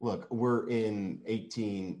 look, we're in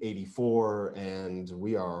 1884 and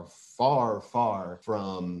we are far, far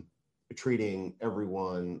from treating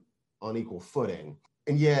everyone on equal footing.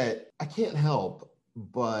 And yet I can't help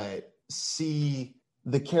but see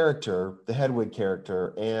the character, the Hedwig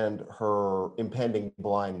character, and her impending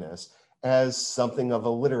blindness as something of a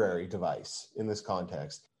literary device in this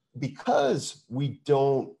context. Because we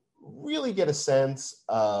don't really get a sense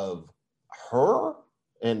of her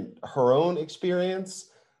and her own experience,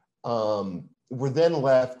 we're then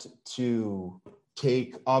left to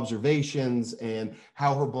take observations and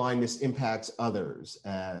how her blindness impacts others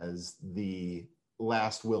as the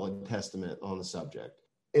last will and testament on the subject.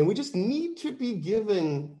 And we just need to be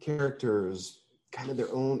giving characters kind of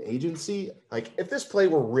their own agency. Like if this play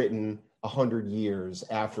were written 100 years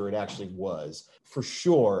after it actually was, for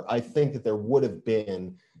sure, I think that there would have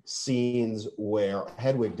been scenes where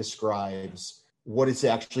Hedwig describes what it's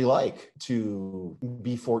actually like to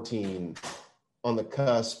be 14 on the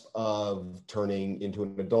cusp of turning into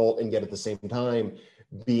an adult and yet at the same time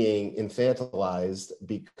being infantilized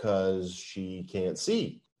because she can't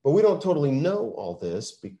see. But we don't totally know all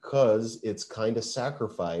this because it's kind of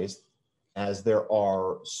sacrificed as there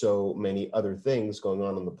are so many other things going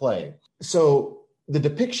on in the play. So the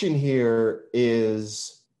depiction here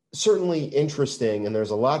is certainly interesting and there's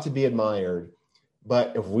a lot to be admired.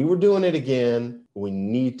 But if we were doing it again, we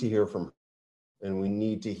need to hear from her and we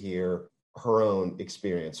need to hear her own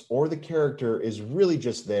experience. Or the character is really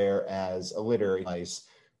just there as a literary device,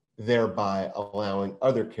 thereby allowing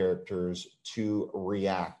other characters to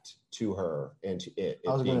react to her and to it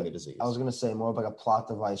being the disease. I was going to say more of like a plot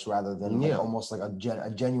device rather than like almost like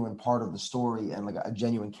a genuine part of the story and like a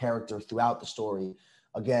genuine character throughout the story.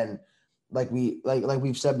 Again, like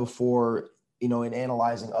we've said before, you know, in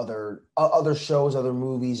analyzing other shows, other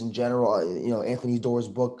movies in general, you know, Anthony Doerr's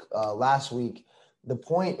book last week, the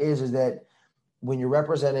point is that when you're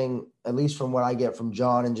representing, at least from what I get from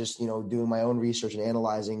John and just, you know, doing my own research and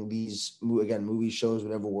analyzing these, again, movies, shows,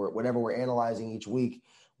 whatever we're analyzing each week,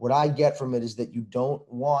 what I get from it is that you don't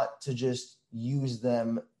want to just use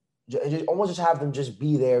them, almost just have them just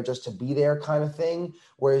be there, just to be there kind of thing.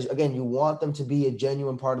 Whereas, again, you want them to be a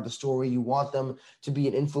genuine part of the story. You want them to be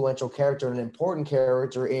an influential character, an important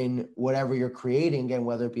character in whatever you're creating, again,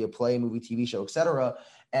 whether it be a play, movie, TV show, etc.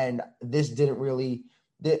 And this didn't really...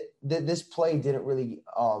 This play didn't really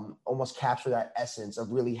almost capture that essence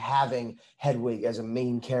of really having Hedwig as a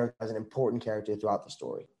main character, as an important character throughout the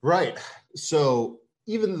story. Right. So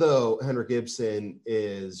even though Henrik Ibsen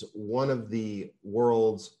is one of the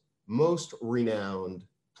world's most renowned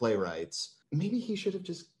playwrights, maybe he should have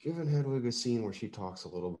just given Hedwig a scene where she talks a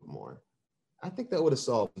little bit more. I think that would have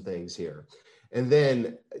solved some things here. And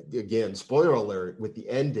then, again, spoiler alert, with the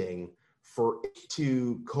ending, for it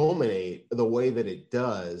to culminate the way that it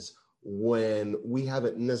does when we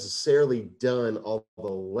haven't necessarily done all the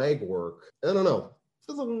legwork, I don't know,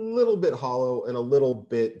 feels a little bit hollow and a little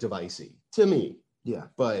bit divisive to me. Yeah.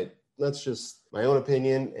 But that's just my own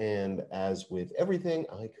opinion. And as with everything,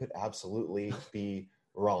 I could absolutely be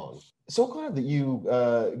wrong. So glad that you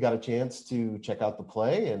got a chance to check out the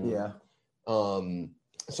play. And yeah.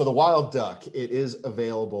 So The Wild Duck, it is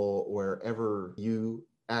available wherever you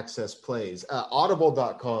access plays.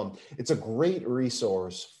 Audible.com, it's a great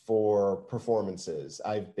resource for performances.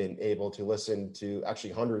 I've been able to listen to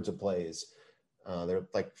actually hundreds of plays. They're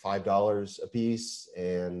like $5 a piece,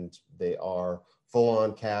 and they are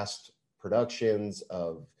full-on cast productions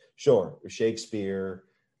of, Shakespeare,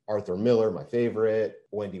 Arthur Miller, my favorite,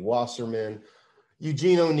 Wendy Wasserman,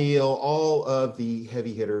 Eugene O'Neill. All of the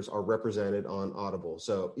heavy hitters are represented on Audible.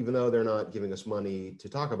 So even though they're not giving us money to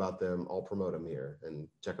talk about them, I'll promote them here and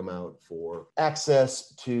check them out for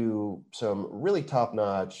access to some really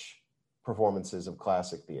top-notch performances of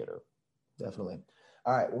classic theater. Definitely.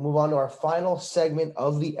 All right, we'll move on to our final segment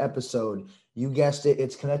of the episode. You guessed it,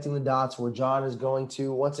 it's Connecting the Dots, where John is going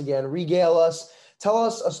to, once again, regale us, tell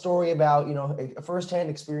us a story about, you know, firsthand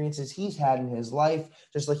experiences he's had in his life,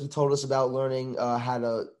 just like he told us about learning how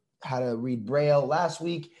to read Braille last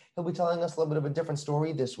week. He'll be telling us a little bit of a different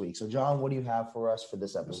story this week. So, John, what do you have for us for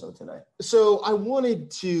this episode tonight? So I wanted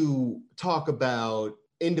to talk about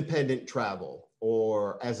independent travel,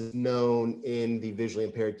 or as it's known in the visually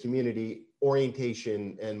impaired community,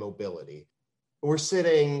 orientation and mobility. we're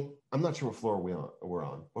sitting, I'm not sure what floor we're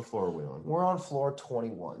on. What floor are we on? We're on floor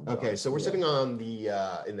 21. John. Okay, so we're sitting on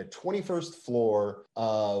in the 21st floor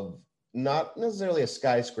of not necessarily a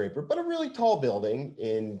skyscraper, but a really tall building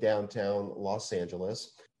in downtown Los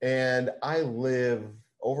Angeles. And I live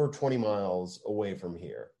over 20 miles away from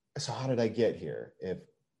here. So how did I get here if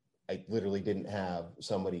I literally didn't have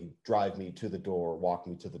somebody drive me to the door, walk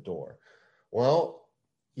me to the door? Well,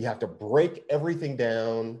 you have to break everything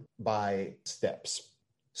down by steps.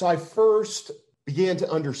 So I first began to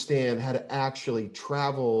understand how to actually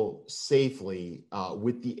travel safely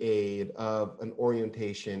with the aid of an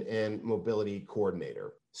orientation and mobility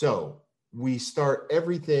coordinator. So we start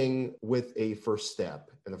everything with a first step.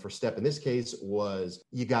 And the first step in this case was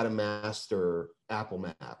you got to master Apple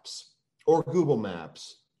Maps or Google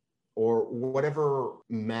Maps or whatever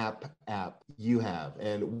map app you have.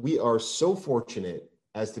 And we are so fortunate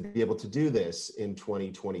as to be able to do this in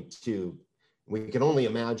 2022. We can only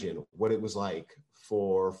imagine what it was like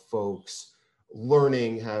for folks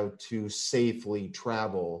learning how to safely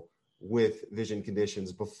travel with vision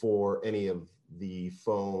conditions before any of the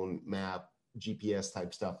phone, map, GPS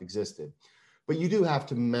type stuff existed. But you do have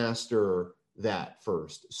to master that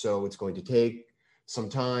first. So it's going to take some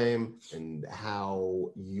time and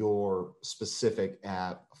how your specific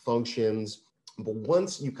app functions. But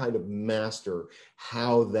once you kind of master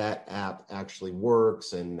how that app actually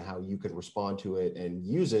works and how you can respond to it and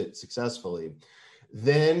use it successfully,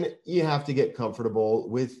 then you have to get comfortable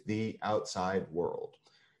with the outside world.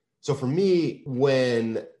 So for me,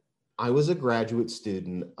 when I was a graduate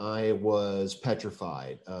student, I was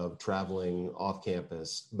petrified of traveling off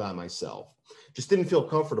campus by myself. Just didn't feel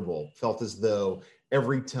comfortable. Felt as though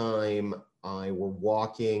every time I were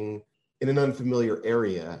walking in an unfamiliar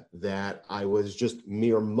area that I was just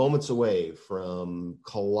mere moments away from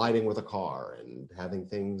colliding with a car and having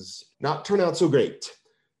things not turn out so great.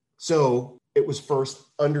 So it was first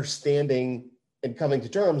understanding and coming to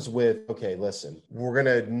terms with, okay, listen, we're going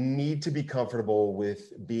to need to be comfortable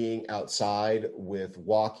with being outside, with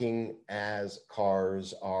walking as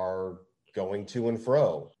cars are going to and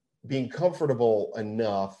fro, being comfortable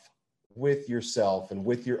enough with yourself and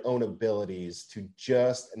with your own abilities to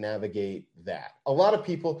just navigate that. A lot of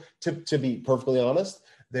people, to be perfectly honest,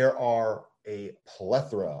 there are a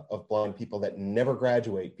plethora of blind people that never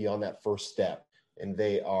graduate beyond that first step. And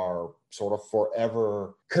they are sort of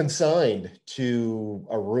forever consigned to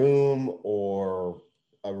a room or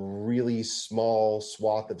a really small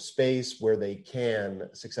swath of space where they can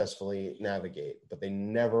successfully navigate, but they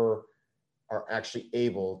never are actually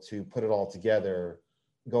able to put it all together,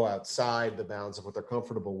 go outside the bounds of what they're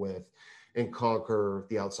comfortable with, and conquer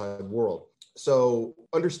the outside world. So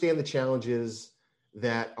understand the challenges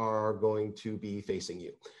that are going to be facing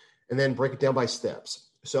you, and then break it down by steps.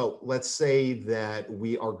 So let's say that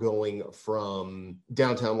we are going from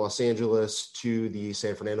downtown Los Angeles to the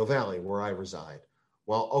San Fernando Valley, where I reside.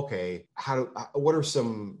 Well, okay, what are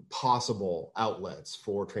some possible outlets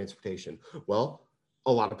for transportation? Well,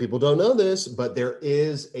 a lot of people don't know this, but there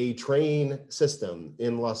is a train system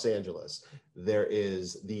in Los Angeles. There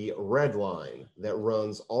is the Red Line that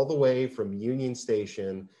runs all the way from Union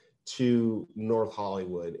Station to North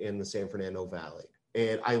Hollywood in the San Fernando Valley.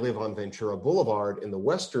 And I live on Ventura Boulevard in the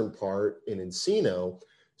western part in Encino.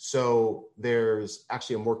 So there's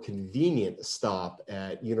actually a more convenient stop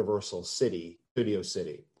at Universal Studio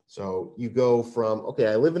City. So you go from, okay,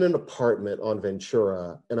 I live in an apartment on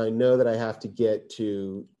Ventura, and I know that I have to get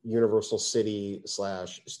to Universal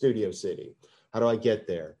City/Studio City. How do I get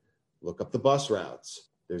there? Look up the bus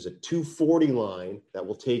routes. There's a 240 line that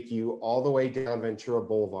will take you all the way down Ventura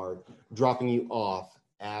Boulevard, dropping you off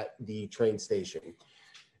at the train station.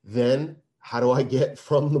 Then how do I get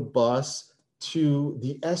from the bus to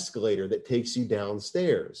the escalator that takes you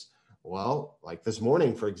downstairs? Well, like this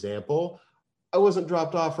morning, for example, I wasn't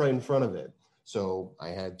dropped off right in front of it. So I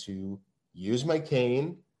had to use my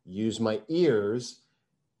cane, use my ears,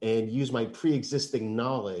 and use my pre-existing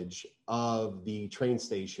knowledge of the train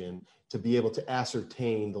station to be able to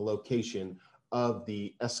ascertain the location of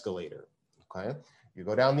the escalator, okay? You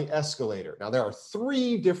go down the escalator. Now, there are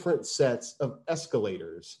 3 different sets of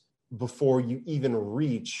escalators before you even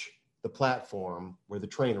reach the platform where the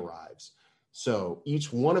train arrives. So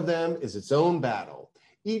each one of them is its own battle.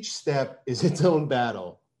 Each step is its own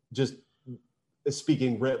battle, just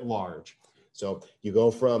speaking writ large. So you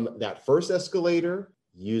go from that first escalator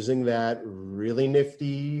using that really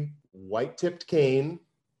nifty white-tipped cane,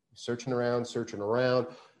 searching around.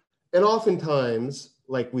 And oftentimes,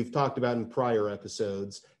 like we've talked about in prior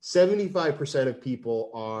episodes, 75% of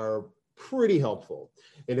people are pretty helpful.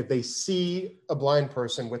 And if they see a blind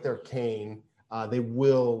person with their cane They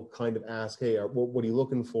will kind of ask, hey, what are you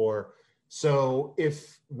looking for? So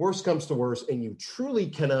if worse comes to worse and you truly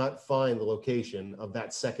cannot find the location of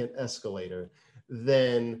that second escalator,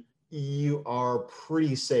 then you are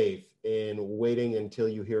pretty safe in waiting until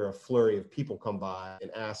you hear a flurry of people come by and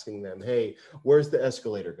asking them, hey, where's the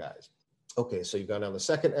escalator, guys? Okay, so you've gone down the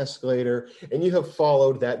second escalator and you have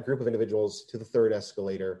followed that group of individuals to the third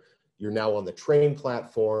escalator. You're now on the train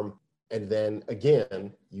platform. And then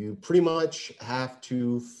again, you pretty much have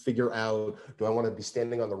to figure out, do I want to be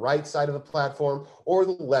standing on the right side of the platform or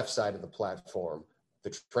the left side of the platform? The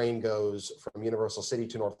train goes from Universal City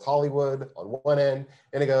to North Hollywood on one end,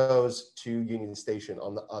 and it goes to Union Station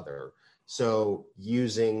on the other. So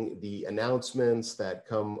using the announcements that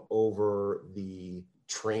come over the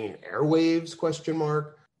train airwaves,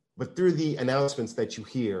 but through the announcements that you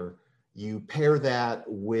hear, you pair that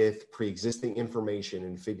with pre-existing information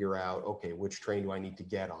and figure out, okay, which train do I need to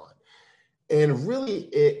get on? And really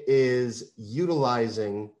it is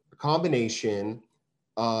utilizing a combination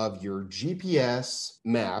of your GPS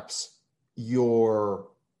maps, your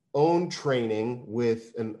own training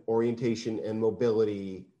with an orientation and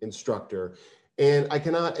mobility instructor. And I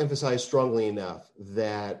cannot emphasize strongly enough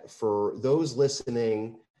that for those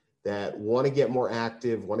listening that want to get more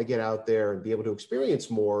active, want to get out there and be able to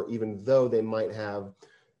experience more, even though they might have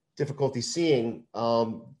difficulty seeing,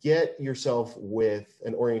 get yourself with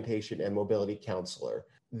an orientation and mobility counselor.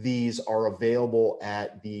 These are available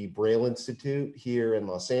at the Braille Institute here in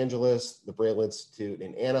Los Angeles, the Braille Institute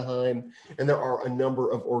in Anaheim, and there are a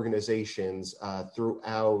number of organizations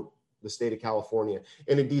throughout the state of California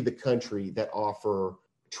and indeed the country that offer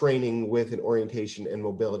training with an orientation and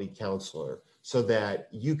mobility counselor, so that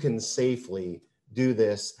you can safely do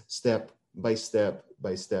this step by step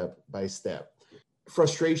by step by step.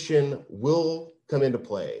 Frustration will come into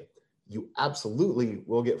play. You absolutely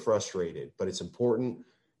will get frustrated, but it's important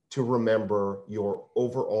to remember your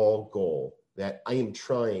overall goal, that I am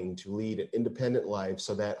trying to lead an independent life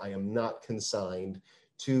so that I am not consigned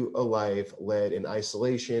to a life led in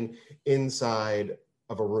isolation inside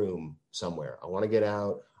of a room somewhere. I want to get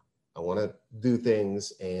out. I want to do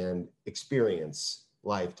things and experience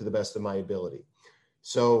life to the best of my ability.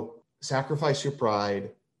 So sacrifice your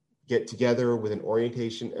pride, get together with an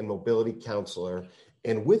orientation and mobility counselor,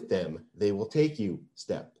 and with them, they will take you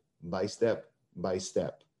step by step by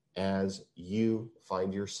step as you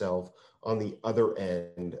find yourself on the other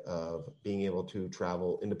end of being able to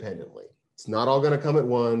travel independently. It's not all going to come at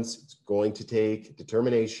once. It's going to take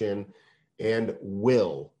determination and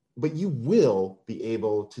will. But you will be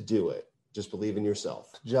able to do it. Just believe in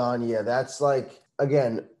yourself. John, yeah, that's like,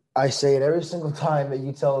 again, I say it every single time that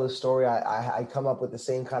you tell this story. I come up with the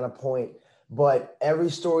same kind of point. But every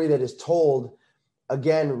story that is told,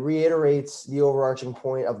 again, reiterates the overarching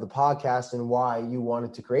point of the podcast and why you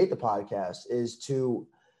wanted to create the podcast, is to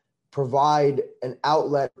provide an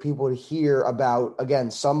outlet for people to hear about,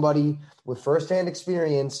 again, somebody with firsthand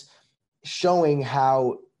experience showing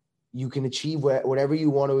how you can achieve whatever you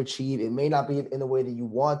want to achieve. It may not be in the way that you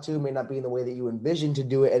want to, may not be in the way that you envision to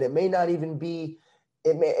do it. And it may not even be,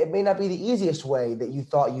 it may not be the easiest way that you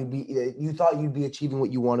thought you'd be achieving what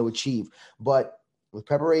you want to achieve. But with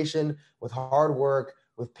preparation, with hard work,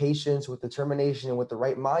 with patience, with determination, and with the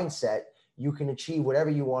right mindset, you can achieve whatever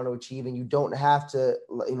you want to achieve. And you don't have to,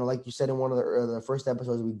 like you said in one of the first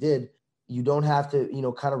episodes we did, you don't have to,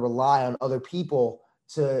 kind of rely on other people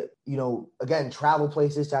to, again, travel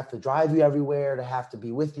places, to have to drive you everywhere, to have to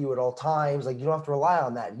be with you at all times. Like, you don't have to rely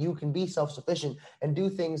on that. You can be self-sufficient and do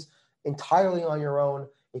things entirely on your own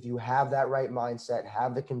if you have that right mindset,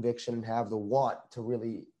 have the conviction, and have the want to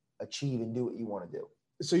really achieve and do what you want to do.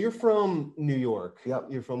 So you're from New York. Yep.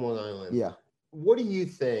 You're from Long Island. Yeah. What do you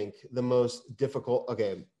think the most difficult,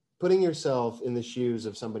 putting yourself in the shoes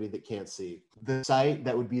of somebody that can't see, the site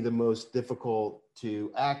that would be the most difficult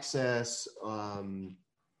to access,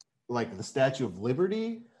 like the Statue of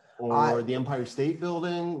Liberty or the Empire State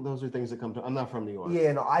Building? Those are things that come to, I'm not from New York.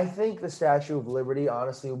 Yeah, no, I think the Statue of Liberty,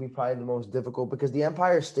 honestly, will be probably the most difficult, because the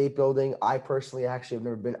Empire State Building, I personally actually have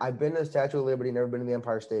never been. I've been to the Statue of Liberty, never been to the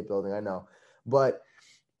Empire State Building, I know. But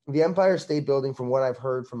the Empire State Building, from what I've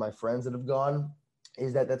heard from my friends that have gone,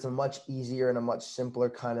 is that that's a much easier and a much simpler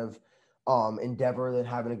kind of endeavor than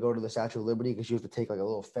having to go to the Statue of Liberty, because you have to take like a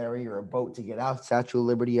little ferry or a boat to get out the Statue of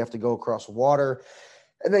Liberty. You have to go across water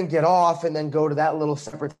and then get off and then go to that little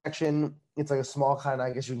separate section. It's like a small kind of,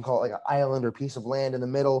 I guess you can call it like an island or piece of land in the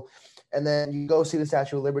middle. And then you go see the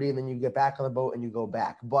Statue of Liberty, and then you get back on the boat and you go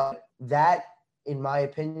back. But that, in my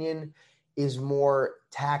opinion, is more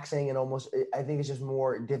taxing and almost, I think it's just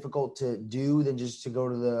more difficult to do than just to go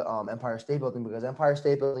to the Empire State Building, because Empire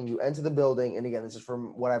State Building, you enter the building, and again, this is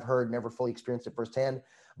from what I've heard, never fully experienced it firsthand,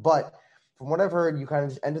 but from what I've heard, you kind of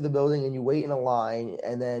just enter the building and you wait in a line,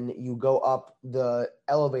 and then you go up the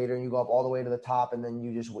elevator and you go up all the way to the top, and then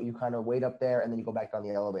you kind of wait up there, and then you go back down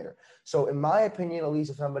the elevator. So in my opinion, at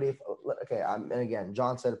least and again,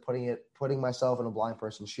 John said putting myself in a blind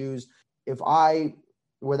person's shoes. If I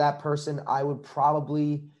were that person, I would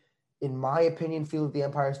probably, in my opinion, feel that the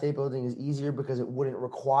Empire State Building is easier because it wouldn't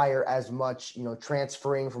require as much,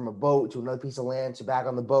 transferring from a boat to another piece of land to back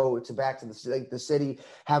on the boat to back to the city,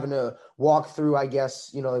 having to walk through, I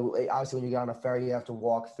guess, obviously when you get on a ferry, you have to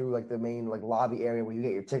walk through like the main like lobby area where you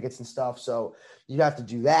get your tickets and stuff. So you have to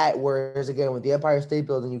do that. Whereas again, with the Empire State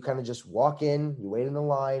Building, you kind of just walk in, you wait in the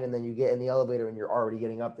line, and then you get in the elevator and you're already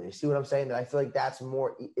getting up there. You see what I'm saying? That I feel like that's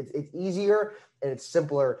more, it's easier and it's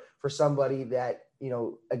simpler for somebody that,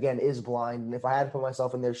 again, is blind. And if I had to put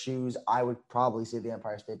myself in their shoes, I would probably say the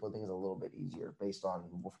Empire State Building is a little bit easier based on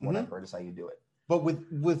what I've heard is how you do it. But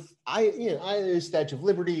with Statue of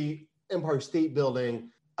Liberty, Empire State Building,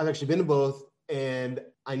 I've actually been to both, and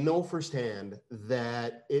I know firsthand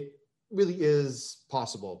that it really is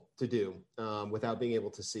possible to do without being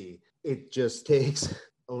able to see. It just takes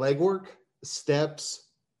legwork, steps,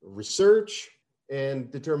 research,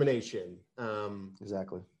 and determination.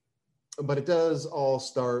 Exactly. But it does all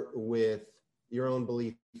start with your own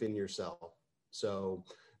belief in yourself. So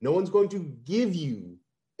no one's going to give you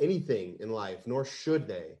anything in life, nor should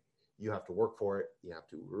they. You have to work for it. You have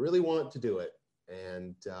to really want to do it,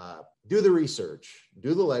 and do the research,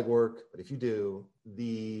 do the legwork. But if you do,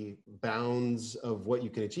 the bounds of what you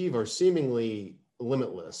can achieve are seemingly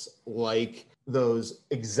limitless, like those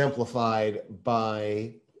exemplified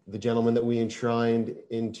by the gentleman that we enshrined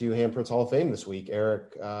into Handprints Hall of Fame this week,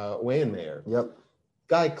 Erik Weihenmayer. Yep.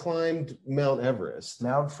 Guy climbed Mount Everest.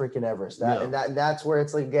 Mount freaking Everest. And that's where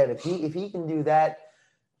it's like, again, if he can do that,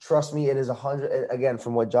 trust me, it is 100. Again,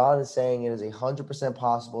 from what John is saying, it is 100%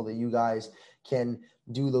 possible that you guys can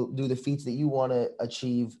do the feats that you want to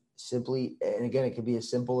achieve simply. And again, it could be as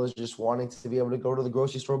simple as just wanting to be able to go to the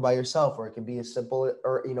grocery store by yourself, or it can be as simple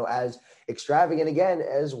or as extravagant again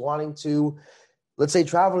as wanting to, let's say,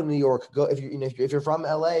 travel to New York. Go if you're from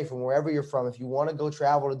LA, from wherever you're from, if you want to go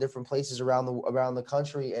travel to different places around the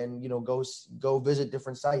country and go visit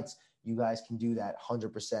different sites, you guys can do that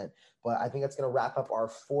 100%. But I think that's going to wrap up our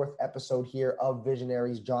 4th episode here of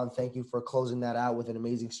Visionaries. John, thank you for closing that out with an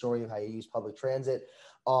amazing story of how you use public transit.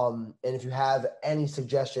 And if you have any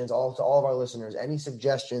suggestions, to all of our listeners, any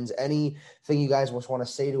suggestions, anything you guys want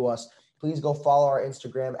to say to us, please go follow our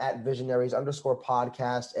Instagram at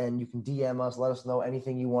visionaries_podcast, and you can DM us. Let us know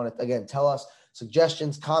anything you want to, again, tell us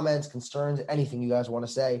suggestions, comments, concerns, anything you guys want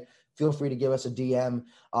to say. Feel free to give us a DM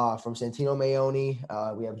from Santino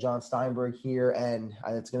Mayoni. We have John Steinberg here, and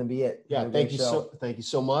that's going to be it. Yeah, thank you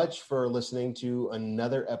so much for listening to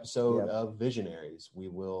another episode of Visionaries. We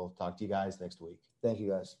will talk to you guys next week. Thank you,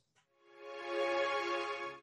 guys.